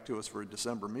get it back to us for a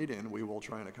December meeting, we will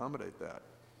try and accommodate that.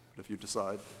 But if you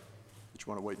decide that you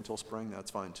want to wait until spring,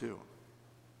 that's fine too.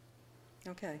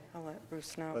 Okay, I'll let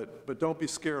Bruce know. But don't be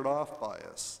scared off by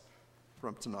us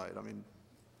from tonight. I mean,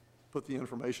 put the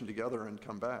information together and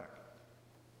come back.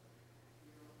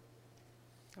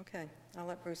 Okay, I'll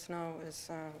let Bruce know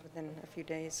within a few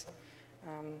days,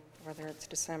 whether it's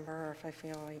December or if I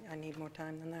feel I need more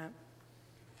time than that.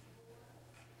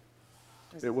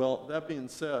 Okay, well, that being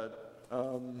said,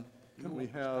 can we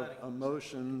have a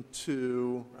motion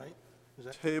to Right? Is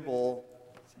that table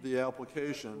the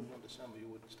application in December? You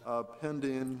wouldn't start.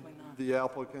 pending the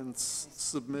applicant's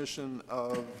submission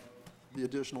of the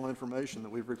additional information that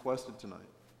we've requested tonight?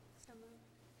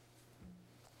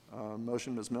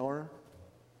 Motion, Ms. Miller?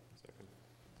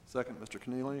 Second, Mr.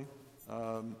 Keneally.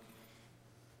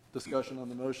 Discussion on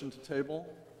the motion to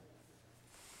table?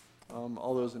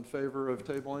 All those in favor of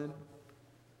tabling?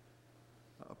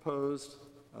 Opposed?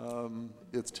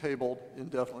 It's tabled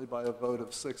indefinitely by a vote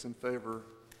of 6 in favor,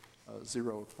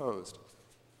 0 opposed.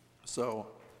 So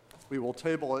we will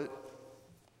table it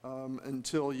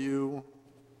until you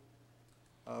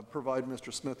provide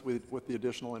Mr. Smith with the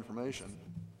additional information,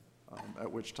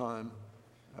 at which time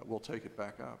we'll take it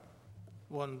back up.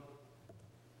 One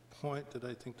point that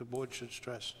I think the board should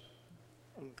stress,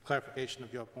 clarification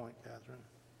of your point,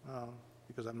 Catherine,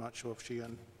 because I'm not sure if she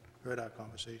heard our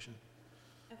conversation.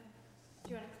 Okay.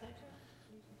 Do you want to connect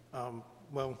her?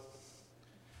 Well,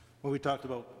 when we talked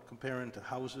about comparing to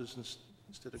houses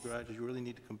instead of garages, you really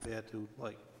need to compare to,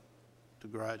 to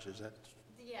garages. That's,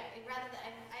 Yeah, rather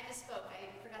than, I misspoke, I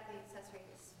forgot the accessory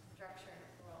structure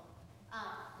rule.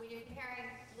 When you're comparing,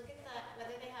 look at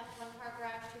whether they have one-car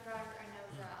garage, two-garage, or no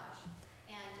garage.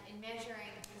 And in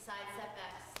measuring the side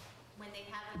setbacks, when they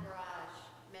have a garage,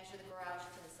 measure the garage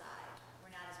to the side.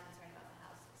 We're not as concerned about the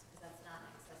houses, because that's not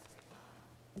an accessory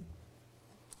dwelling.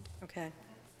 Okay.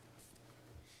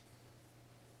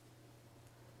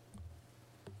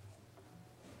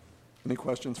 Any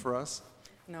questions for us?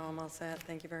 No, I'm all set.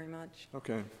 Thank you very much.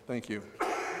 Okay, thank you.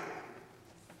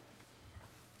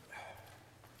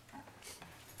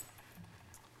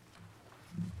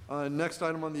 Next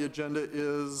item on the agenda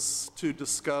is to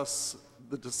discuss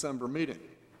the December meeting.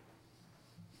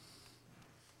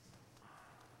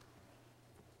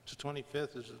 the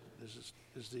 25th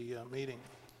is the meeting.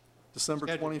 December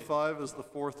Scheduled. 25 is the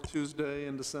fourth Tuesday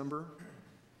in December.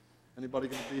 Anybody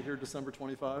going to be here December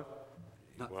 25?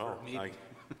 Not for Well, me. I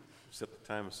set the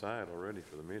time aside already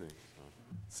for the meeting, so.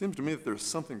 Seems to me that there's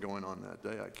something going on that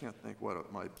day. I can't think what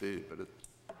it might be, but the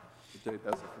date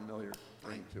has a familiar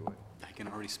ring to it. I can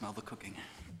already smell the cooking.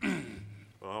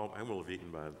 Well, I will have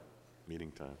eaten by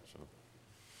meeting time, so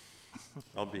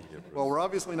I'll be here. Well, we're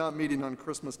obviously not meeting on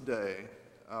Christmas Day.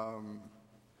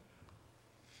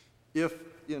 If,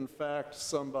 in fact,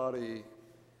 somebody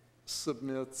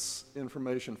submits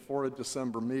information for a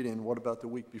December meeting, what about the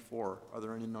week before? Are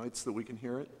there any nights that we can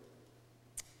hear it?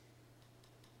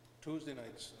 Tuesday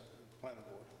nights, planning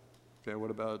board. Okay, what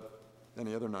about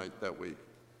any other night that week?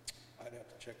 I'd have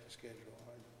to check the schedule.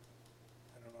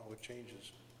 I don't know, it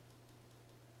changes.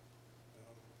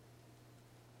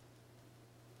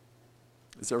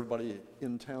 Is everybody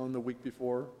in town the week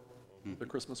before the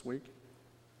Christmas week?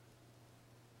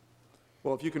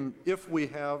 Well, if we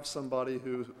have somebody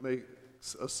who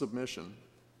makes a submission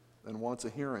and wants a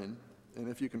hearing, and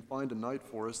if you can find a night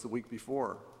for us the week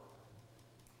before,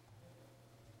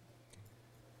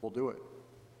 we'll do it.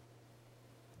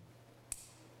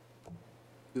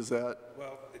 Is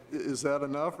that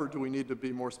enough, or do we need to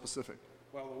be more specific?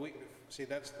 Well, see,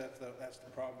 that's the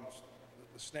problem.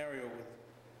 The scenario with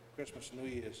Christmas and New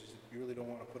Year's is that you really don't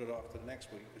want to put it off to the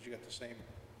next week, because you got the same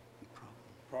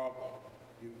problem.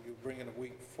 You bring it a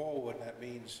week forward, and that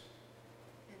means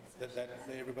that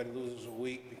everybody loses a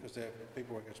week because their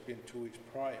paperwork has been 2 weeks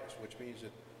prior, which means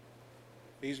that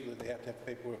feasibly they have to have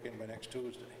paperwork in by next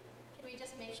Tuesday. Can we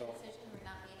just make a decision we're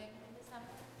not meeting in December?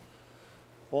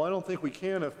 Well, I don't think we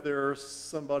can if there's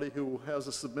somebody who has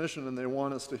a submission and they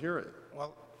want us to hear it.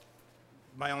 Well,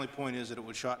 my only point is that it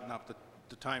would shorten up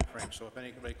the time frame. So if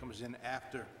anybody comes in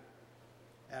after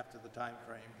the time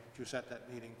frame, if you set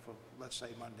that meeting for, let's say,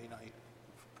 Monday night,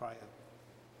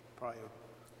 prior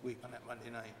week on that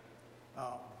Monday night,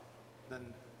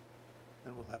 then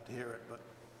we'll have to hear it. But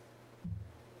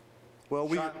Well,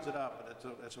 shortens it up,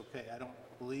 but that's okay. I don't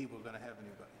believe we're going to have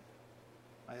anybody.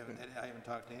 I haven't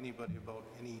talked to anybody about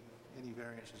any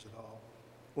variances at all.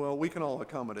 Well, we can all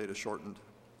accommodate a shortened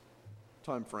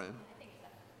time frame. I think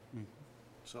so.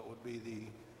 So it would be the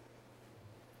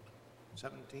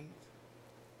 17th?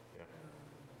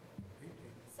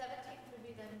 17th would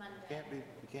be the Monday.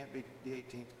 It can't be the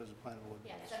 18th because the planning board.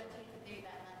 Yeah, 17th would be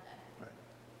that Monday. Right.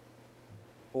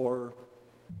 Or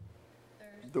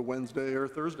Thursday. the Wednesday or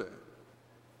Thursday.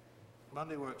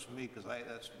 Monday works for me because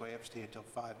that's why I have to stay until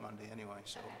 5 Monday anyway,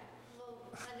 so Okay. Well,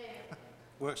 Monday,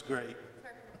 works great.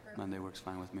 perfect. Monday works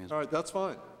fine with me as All well. right, that's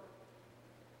fine.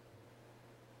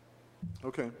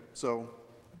 Okay, so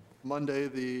Monday,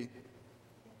 the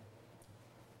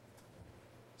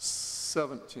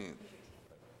 17th,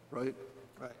 right?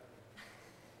 Right.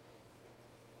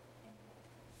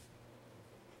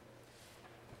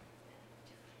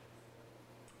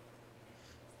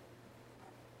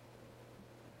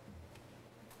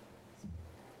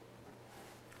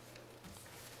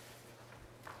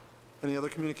 Any other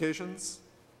communications?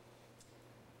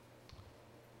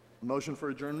 Motion for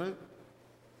adjournment?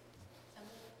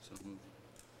 So moved.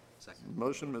 Second.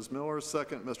 Motion, Ms. Miller,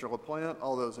 second, Mr. LaPlante.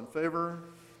 All those in favor?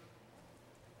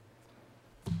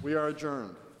 We are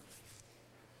adjourned.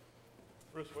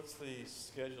 Bruce, what's the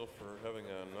schedule for having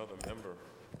another member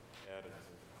added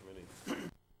to